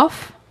kicks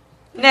off.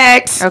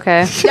 next.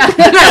 Okay.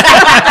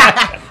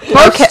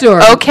 Birth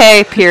story.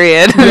 Okay,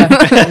 period.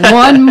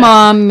 One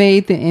mom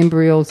made the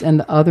embryos and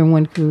the other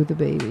one grew the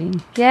baby.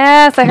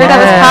 Yes, I heard that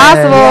was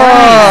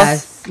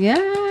possible.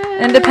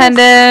 Yes.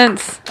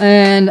 Independence.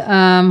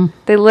 And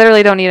They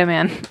literally don't need a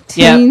man.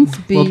 Yeah. teens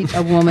Well- beat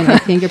a woman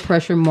at King of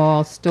Prussia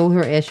Mall, stole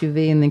her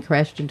SUV, and then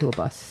crashed into a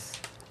bus.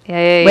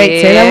 Yeah.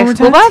 Wait, say that one more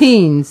School time? bus?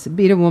 Teens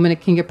beat a woman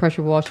at King of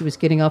Prussia while she was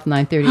getting off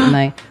 9:30 at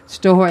night,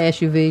 stole her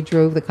SUV,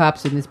 drove the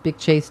cops in this big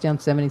chase down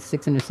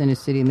 76 in the center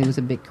city, and there was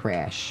a big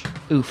crash.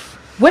 Oof.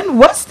 When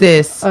was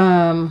this?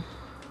 I'm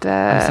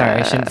sorry.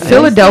 I shouldn't.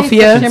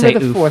 Philadelphia. shouldn't September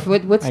say the oof.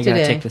 4th. What's I gotta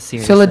today? take this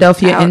seriously.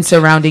 Philadelphia and Ouch.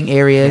 surrounding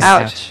areas.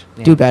 Ouch.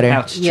 Yeah. Do better.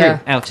 Ouch. True. Yeah.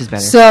 Ouch is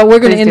better. So we're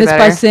going to Please end do this by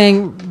better.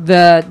 saying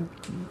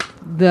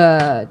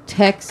the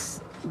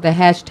text, the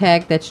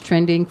hashtag that's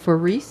trending for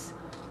Reese,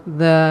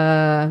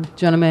 the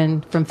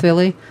gentleman from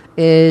Philly,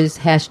 is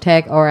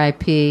hashtag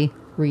RIP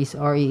Reese,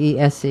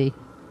 REESE.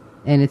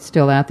 And it's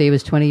still out there. He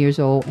was 20 years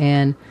old.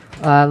 And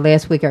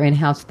last week, our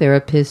in-house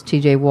therapist,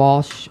 TJ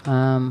Walsh,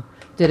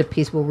 did a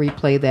piece. We'll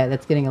replay that.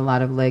 That's getting a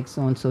lot of legs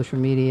on social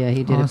media.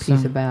 He did a piece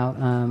Awesome. about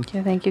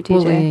Yeah, thank you, TJ.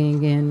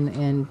 bullying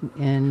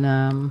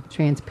and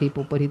trans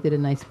people, but he did a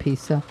nice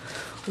piece. So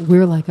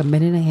we're like a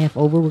minute and a half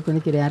over. We're going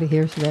to get out of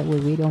here so that way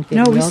we don't get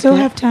No, we yelled still at.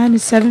 have time.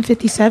 It's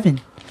 7:57.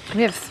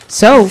 We have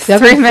So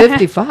 3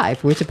 minutes.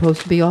 7:55. We're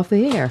supposed to be off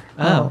the air.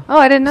 Oh. Oh,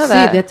 I didn't know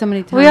that. See, that's how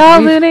many times We are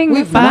we've- learning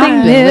we've something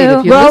not been late. new.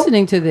 If you're Well,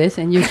 listening to this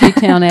and you're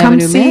G-Town come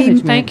Avenue see.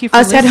 Management, Thank you for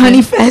us at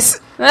listening.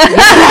 Honeyfest.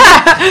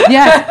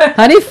 Yes,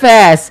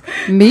 Honeyfest.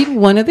 Meet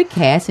one of the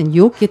cast, and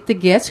you'll get the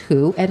Guess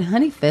Who at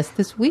Honeyfest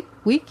this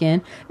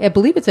weekend. I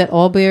believe it's at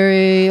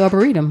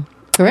Arboretum.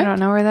 I Correct? don't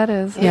know where that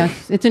is. Yes,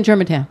 it's in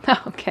Germantown.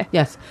 Oh, okay.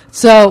 Yes.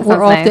 So we're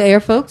Sounds off nice. the air,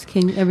 folks.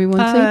 Can everyone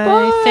say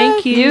bye?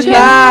 Thank you. You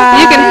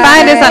can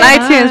find us on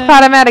iTunes,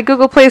 Podomatic,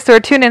 Google Play Store,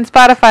 TuneIn,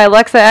 Spotify,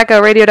 Alexa, Echo,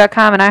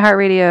 Radio.com, and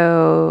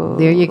iHeartRadio.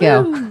 There you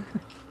go.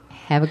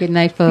 Have a good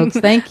night, folks.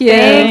 Thank you.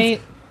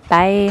 Thanks.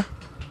 Bye.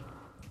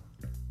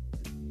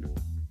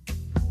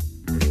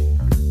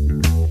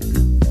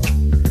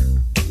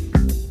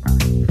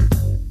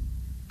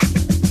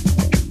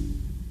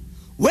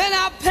 When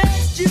I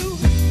passed you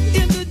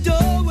in the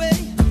doorway,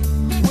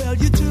 well,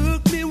 you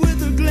took me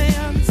with a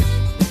glance.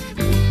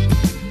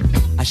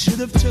 I should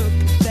have took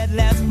that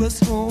last bus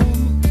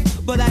home,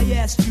 but I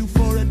asked you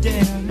for a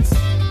dance.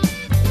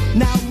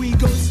 Now we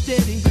go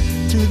steady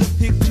to the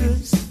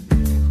pictures.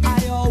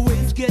 I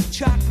always get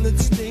chocolate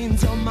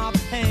stains on my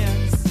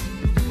pants.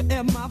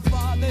 And my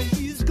father,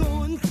 he's